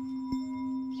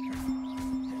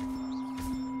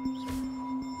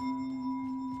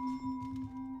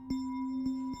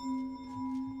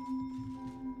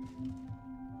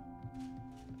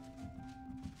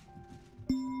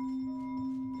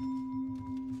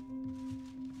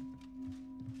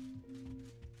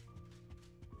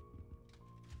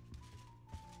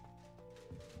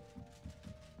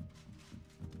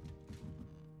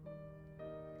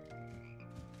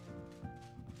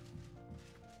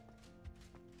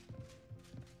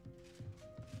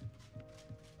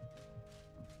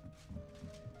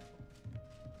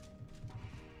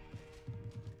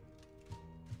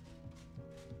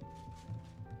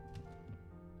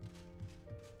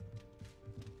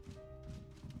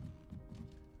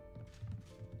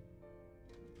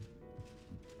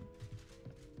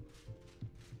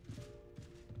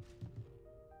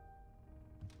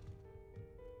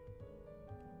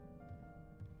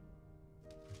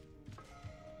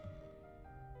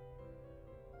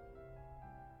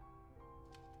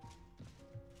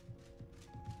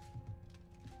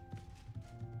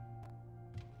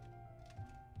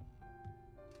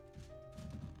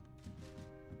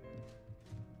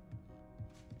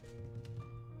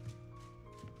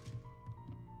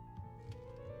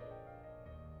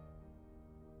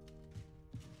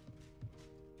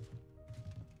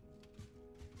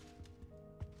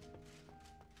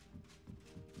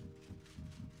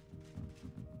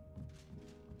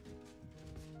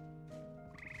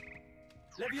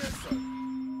 Levioso!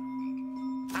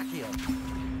 Accio!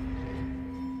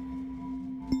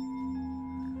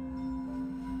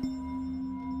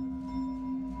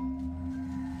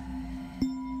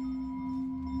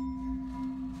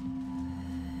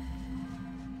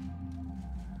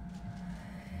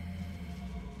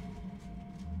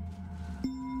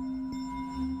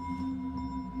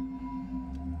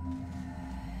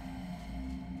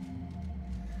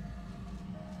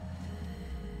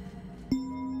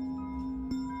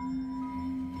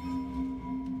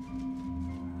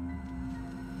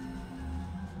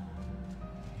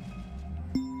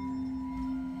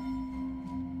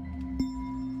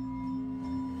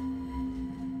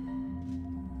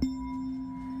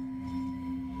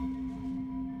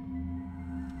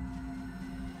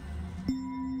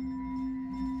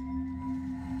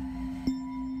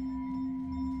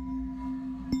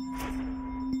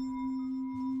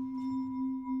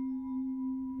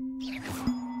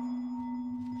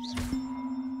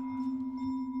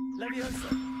 Levioso!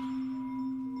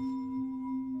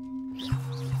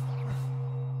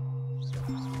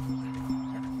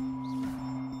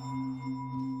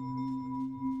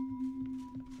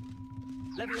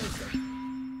 Levioso!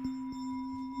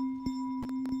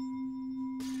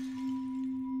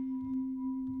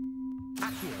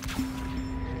 Accio!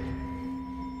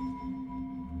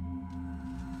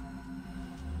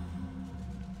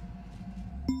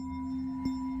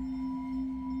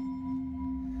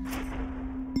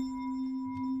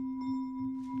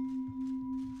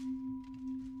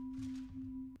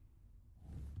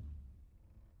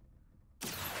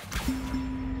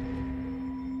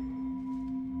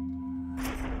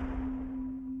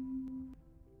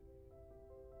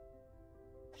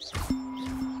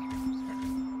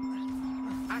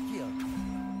 Accio!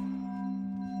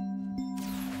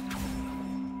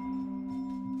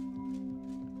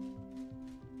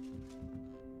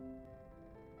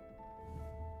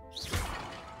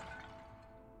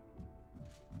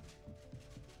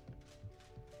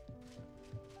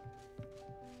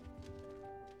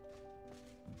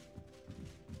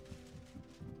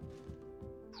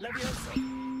 Levioso!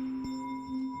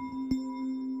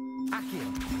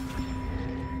 Accio!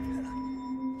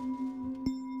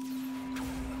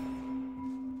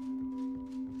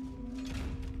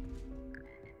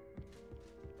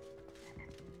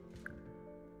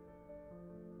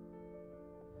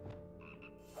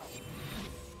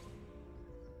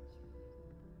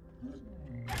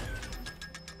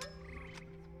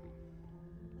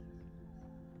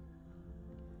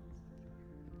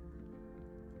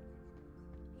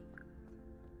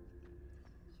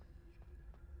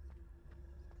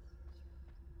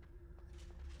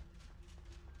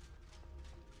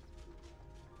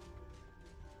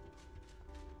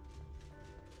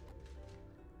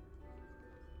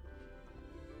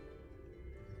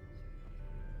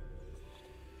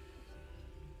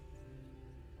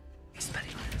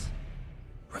 Experiment.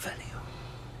 Revelio.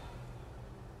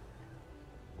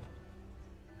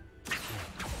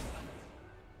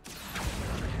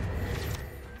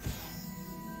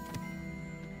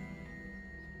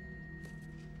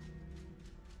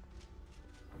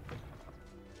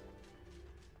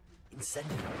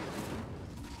 Incendio.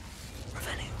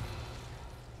 Revelio.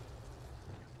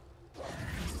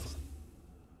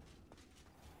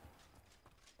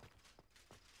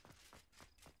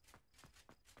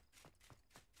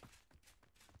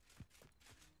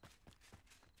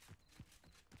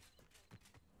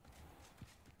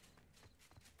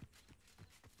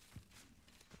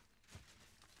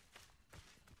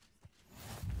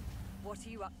 What are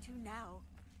you up to now?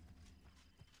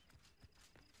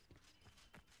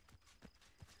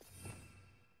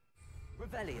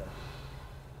 Revelio.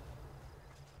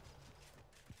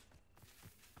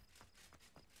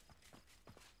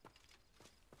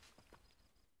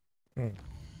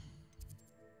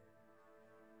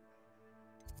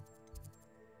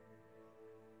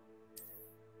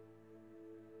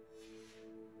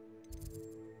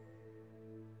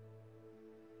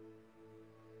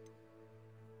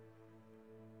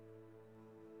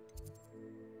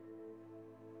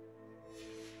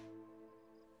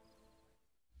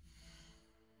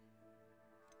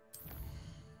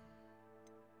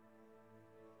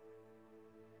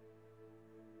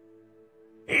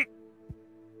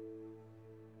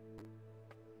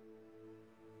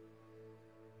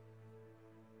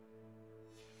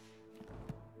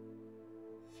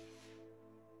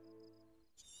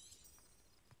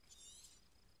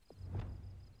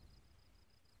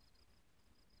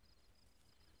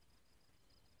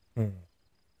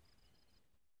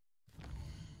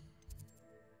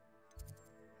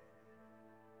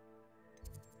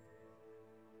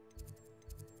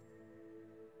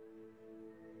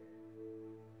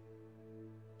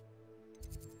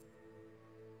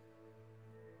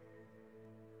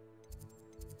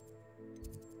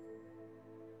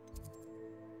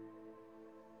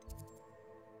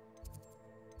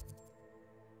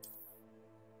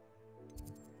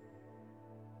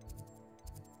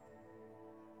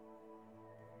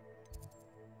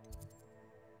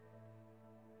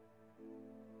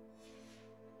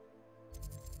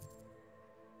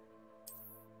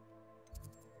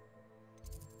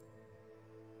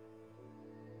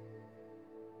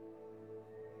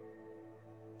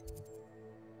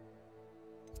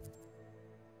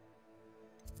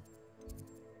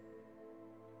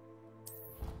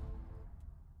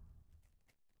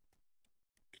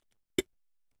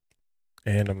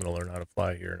 And I'm going to learn how to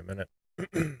fly here in a minute.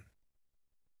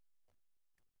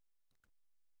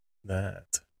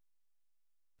 That,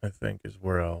 I think, is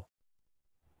where I'll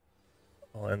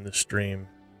end the stream.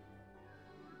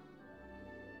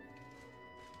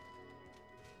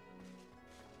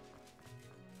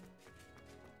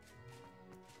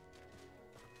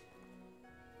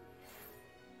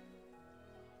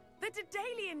 The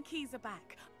Daedalian keys are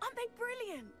back. Aren't they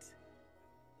brilliant?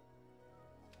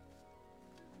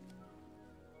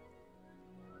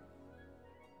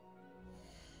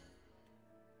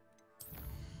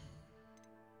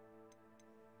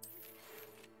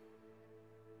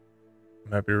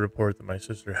 I'm happy to report that my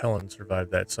sister Helen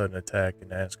survived that sudden attack in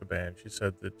Azkaban. She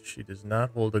said that she does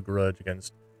not hold a grudge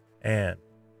against Anne.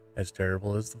 As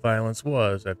terrible as the violence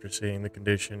was, after seeing the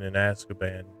condition in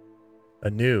Azkaban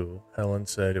anew, Helen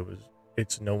said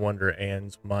it's no wonder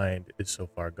Anne's mind is so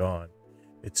far gone.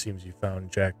 It seems you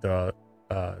found Jackdaw's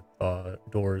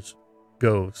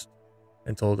ghost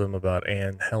and told him about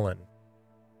Anne. Helen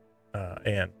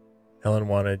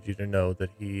wanted you to know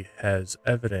that he has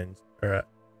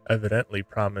evidently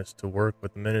promised to work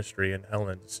with the ministry and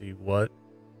Helen to see what,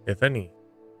 if any,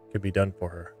 could be done for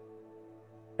her.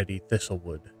 Eddie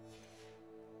Thistlewood.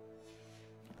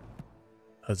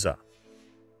 Huzzah.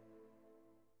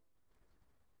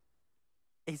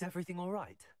 Is everything all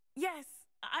right? Yes,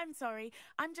 I'm sorry.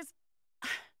 I'm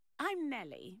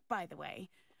Nellie, by the way.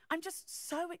 I'm just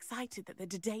so excited that the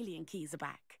Daedalian keys are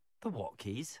back. The what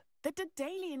keys? The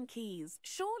Daedalian keys.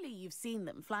 Surely you've seen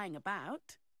them flying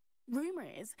about. Rumour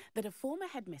is that a former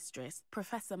headmistress,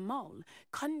 Professor Mole,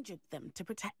 conjured them to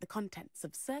protect the contents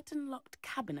of certain locked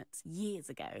cabinets years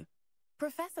ago.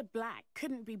 Professor Black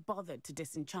couldn't be bothered to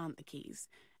disenchant the keys,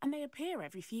 and they appear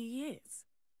every few years.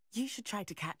 You should try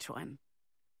to catch one.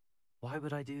 Why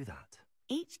would I do that?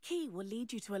 Each key will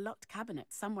lead you to a locked cabinet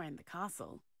somewhere in the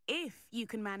castle. If you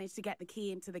can manage to get the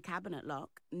key into the cabinet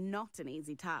lock, not an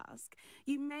easy task,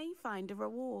 you may find a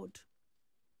reward.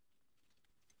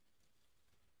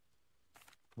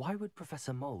 Why would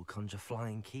Professor Mole conjure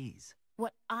flying keys?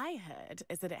 What I heard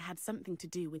is that it had something to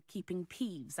do with keeping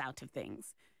Peeves out of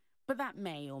things. But that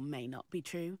may or may not be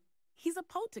true. He's a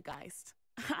poltergeist.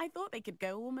 I thought they could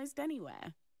go almost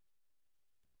anywhere.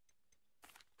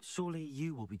 Surely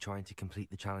you will be trying to complete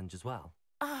the challenge as well.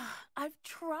 I've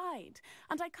tried,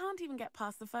 and I can't even get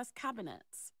past the first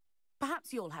cabinets.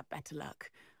 Perhaps you'll have better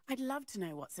luck. I'd love to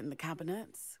know what's in the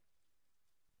cabinets.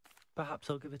 Perhaps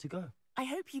I'll give it a go. I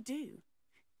hope you do.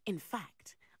 In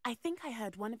fact, I think I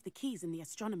heard one of the keys in the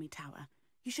astronomy tower.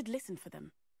 You should listen for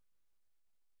them.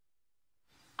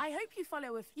 I hope you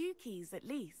follow a few keys at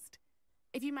least.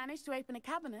 If you manage to open a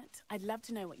cabinet, I'd love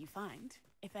to know what you find,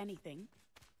 if anything.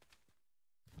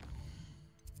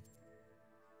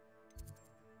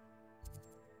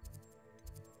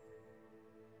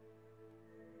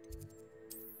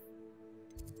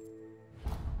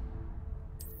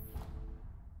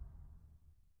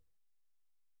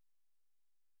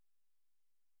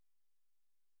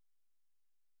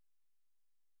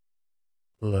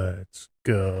 Let's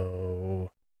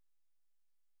go.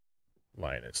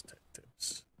 Linus Tech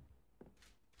Tips.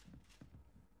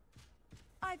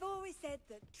 I've always said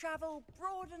that travel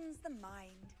broadens the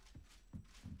mind.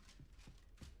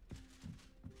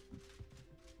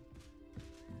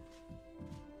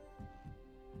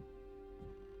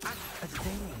 A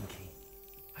Daedalian key.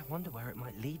 I wonder where it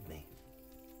might lead me.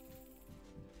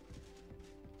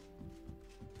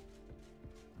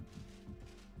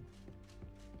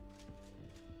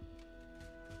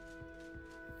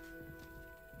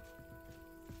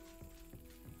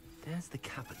 There's the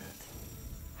cabinet.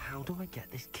 How do I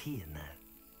get this key in there?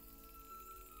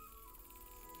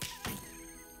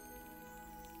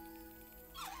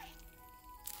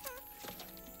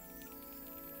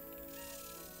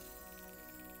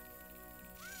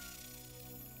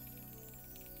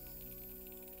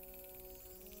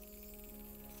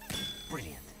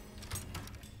 Brilliant.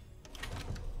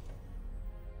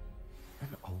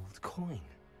 An old coin.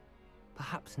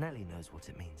 Perhaps Nellie knows what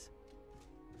it means.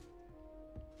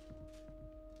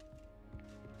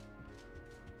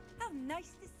 How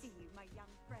nice to see you, my young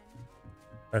friend.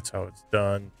 That's how it's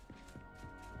done.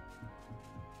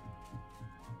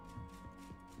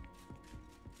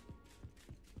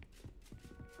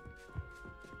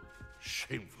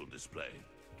 Shameful display.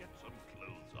 Get some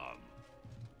clothes on.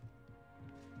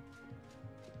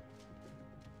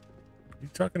 You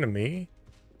talking to me?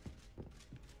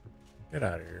 Get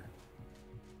out of here.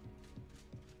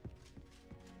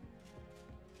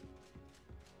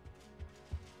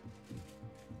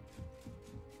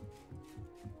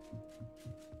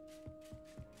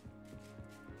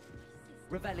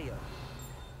 Revelio.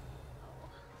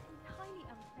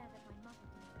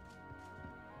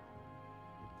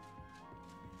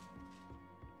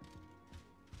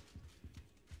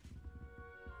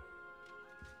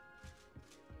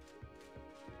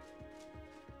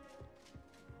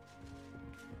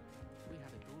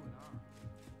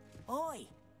 Oi,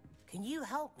 can you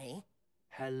help me?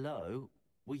 Hello?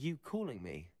 Were you calling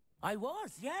me? I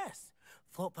was, yes.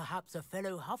 Thought perhaps a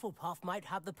fellow Hufflepuff might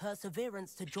have the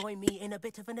perseverance to join me in a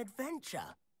bit of an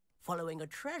adventure. Following a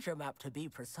treasure map, to be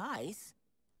precise.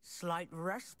 Slight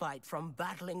respite from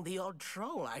battling the odd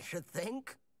troll, I should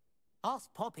think.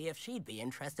 Asked Poppy if she'd be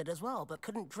interested as well, but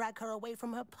couldn't drag her away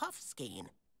from her puff skein.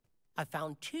 I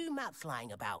found 2 maps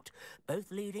lying about,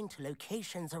 both leading to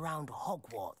locations around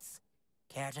Hogwarts.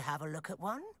 Care to have a look at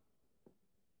one?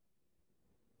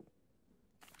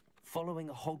 Following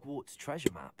a Hogwarts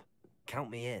treasure map? Count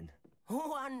me in.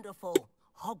 Wonderful.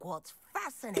 Hogwarts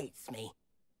fascinates me.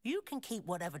 You can keep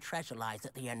whatever treasure lies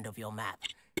at the end of your map.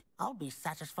 I'll be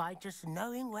satisfied just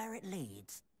knowing where it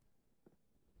leads.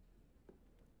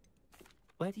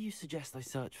 Where do you suggest I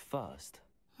search first?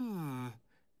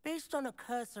 Based on a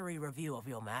cursory review of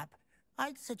your map,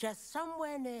 I'd suggest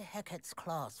somewhere near Hecat's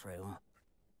classroom.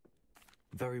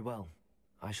 Very well.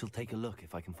 I shall take a look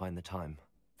if I can find the time.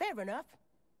 Fair enough.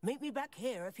 Meet me back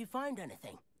here if you find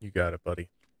anything. You got it, buddy.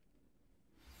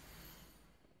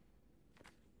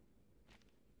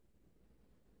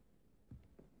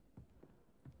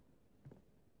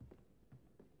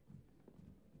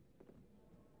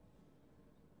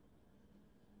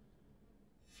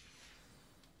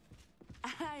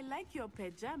 I like your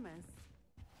pajamas.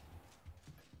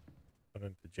 Put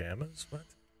in pajamas? What?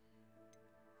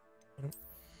 I don't...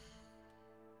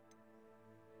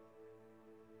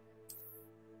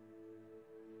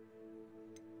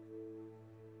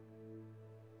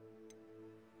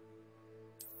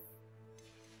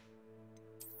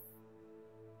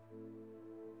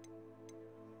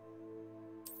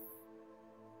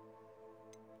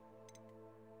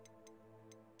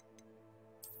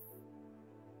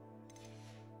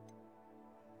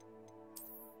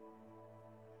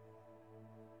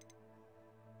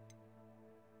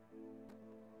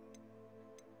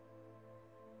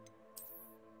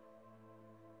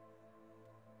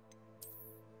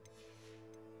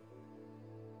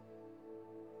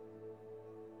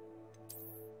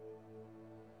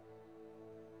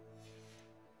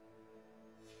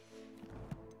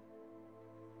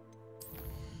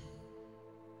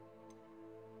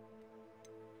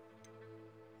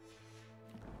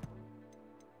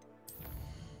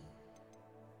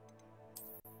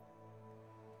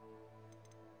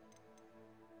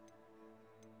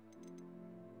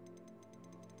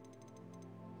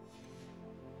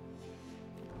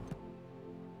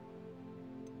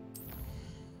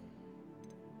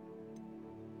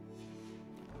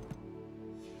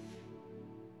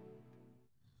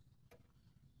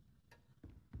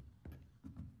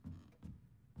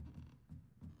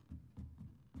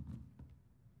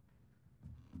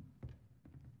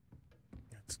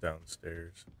 It's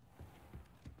downstairs.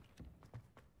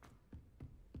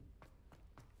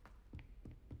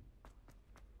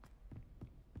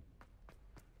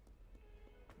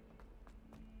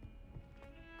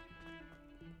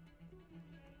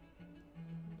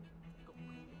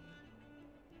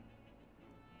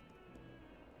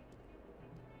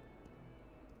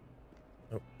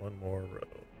 Oh, one more row.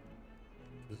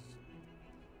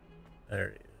 There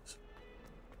he is.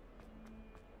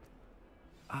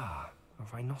 Ah,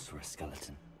 a rhinoceros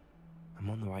skeleton. I'm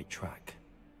on the right track.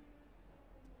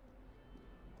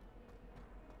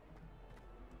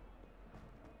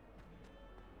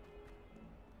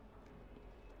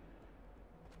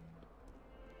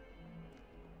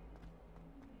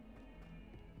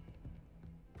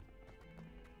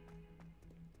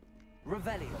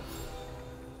 Revelio.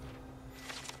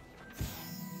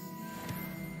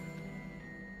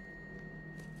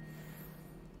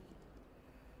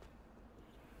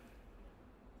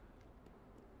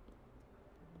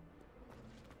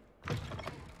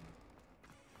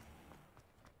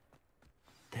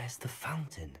 There's the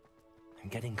fountain. I'm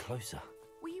getting closer.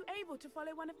 Were you able to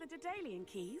follow one of the Daedalian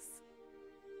keys?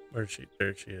 Where's she?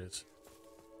 There she is.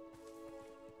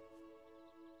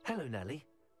 Hello, Nellie.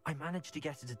 I managed to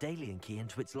get a Daedalian key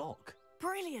into its lock.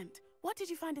 Brilliant! What did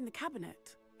you find in the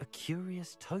cabinet? A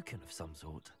curious token of some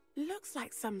sort. Looks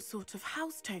like some sort of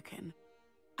house token.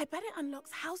 I bet it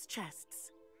unlocks house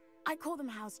chests. I call them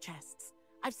house chests.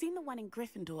 I've seen the one in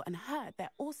Gryffindor and heard they're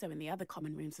also in the other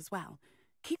common rooms as well.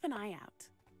 Keep an eye out.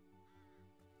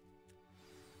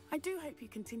 I do hope you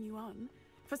continue on.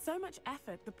 For so much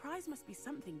effort, the prize must be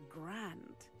something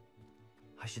grand.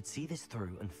 I should see this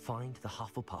through and find the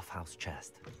Hufflepuff house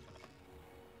chest.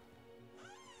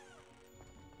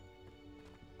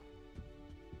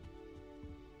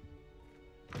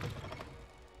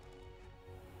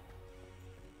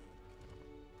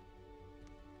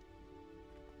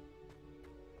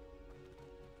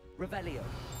 Revelio.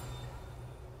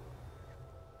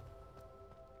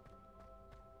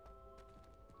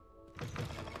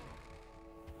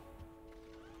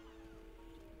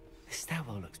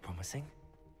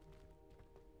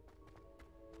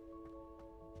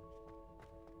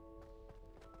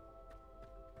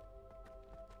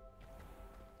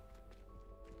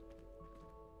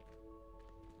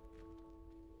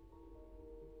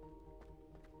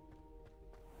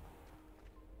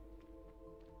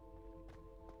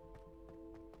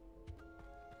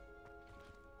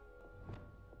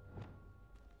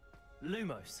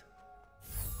 Lumos.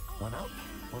 One up,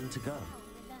 one to go.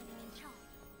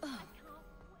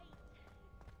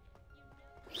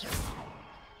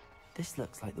 This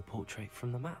looks like the portrait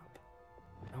from the map.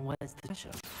 And where's the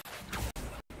treasure?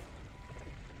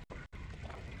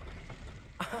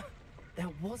 There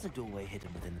was a doorway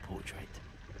hidden within the portrait.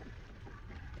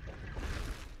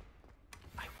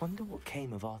 I wonder what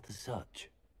came of Arthur's search.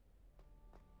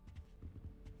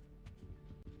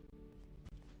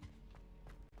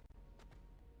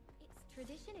 It's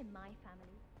tradition in my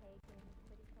family to play a game of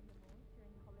Quidditch on the moor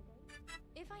during the holidays.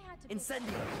 If I had to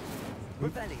Incendio!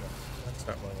 Revelio! That's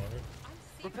not what I wanted.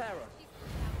 Reparo!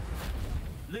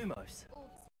 Lumos! Or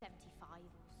 75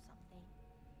 or something.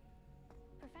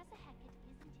 Professor Hecat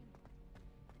isn't in students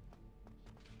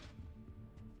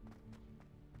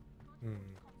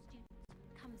when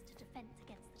it comes to defense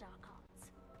against the dark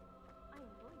arts. I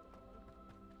enjoy it.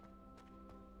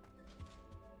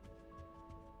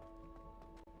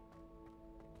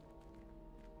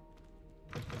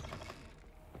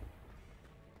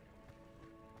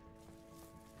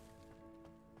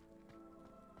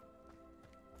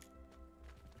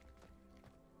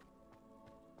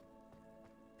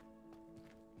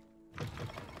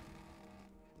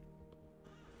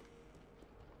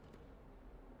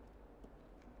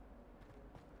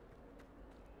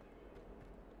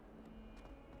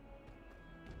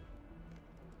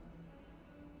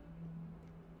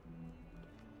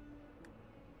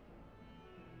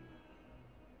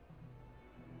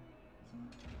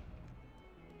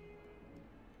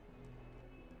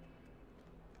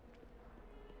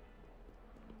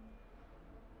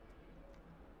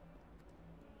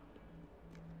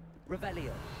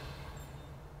 Revelio!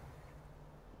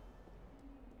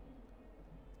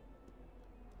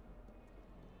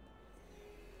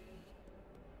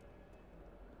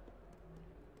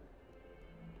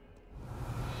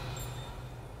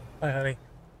 Hi, honey.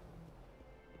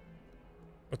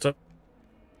 What's up?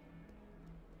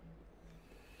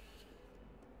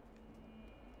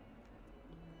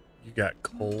 You got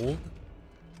cold?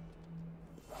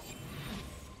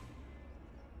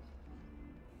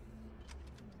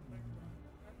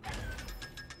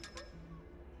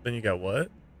 Then you got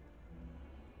what?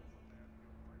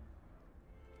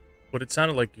 What it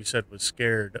sounded like you said was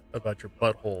scared about your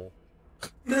butthole.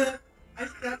 I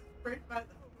got sprayed by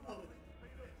the hole.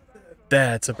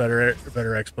 That's a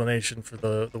better explanation for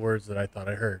the words that I thought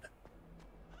I heard.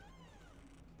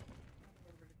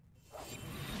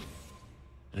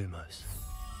 Lumos.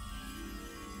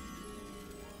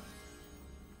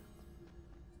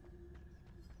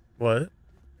 What?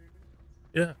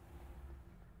 Yeah.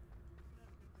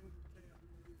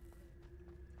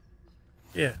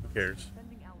 Yeah, who cares?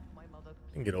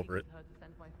 You can get over it.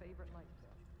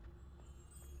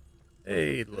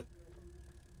 Hey, look.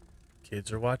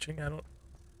 Kids are watching?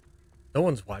 No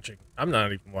one's watching. I'm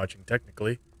not even watching,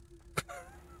 technically.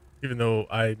 Even though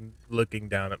I'm looking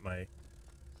down at my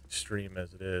stream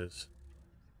as it is.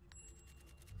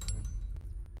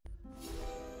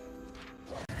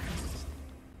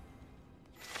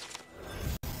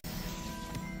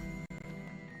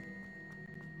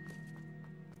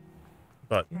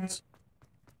 Buttons.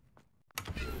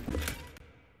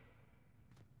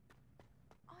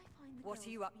 What are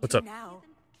you up What's to up? now?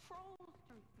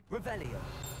 Revelio!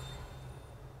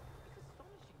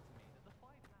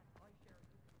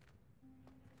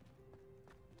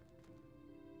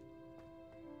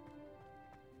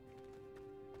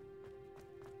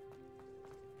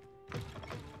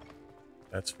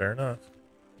 That's fair enough.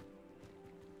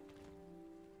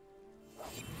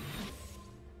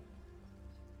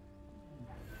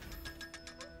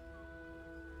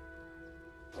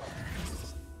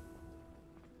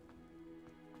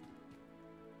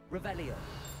 Revelio!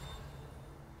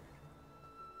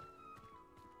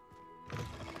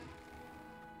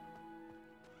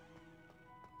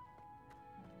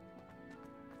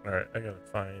 Alright, I gotta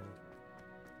find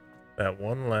that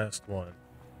one last one.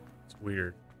 It's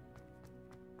weird.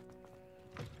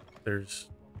 There's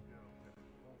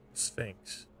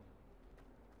Sphinx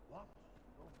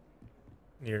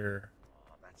near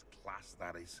Oh, that's class,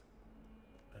 that is.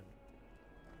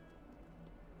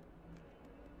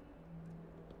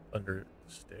 under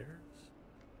stairs.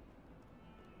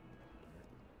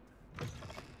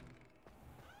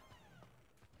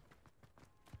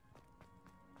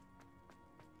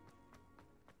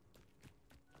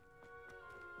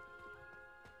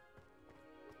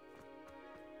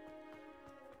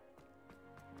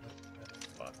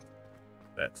 That's locked.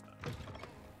 That's not.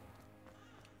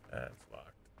 That's locked.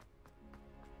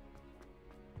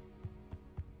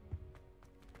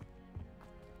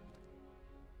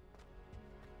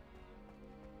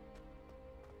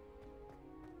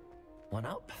 One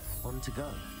up, one to go.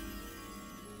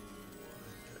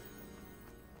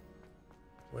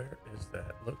 Where is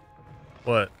that? Look.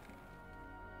 What?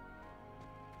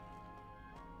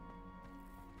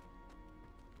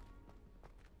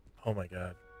 Oh my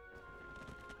god.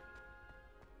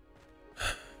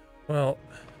 Well,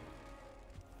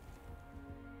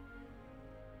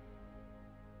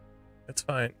 it's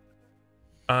fine.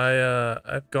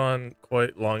 I've gone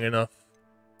quite long enough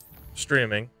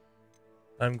streaming.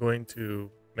 I'm going to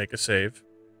make a save.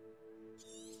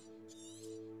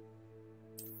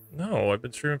 No, I've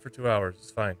been streaming for 2 hours. It's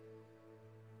fine.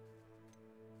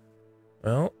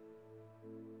 Well,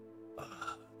 if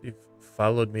you've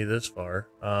followed me this far,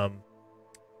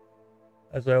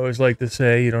 as I always like to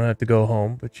say, you don't have to go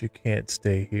home, but you can't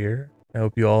stay here. I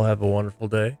hope you all have a wonderful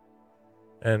day,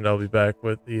 and I'll be back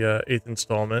with the 8th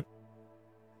installment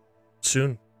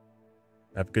soon.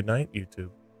 Have a good night,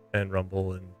 YouTube, and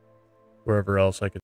Rumble, and wherever else I could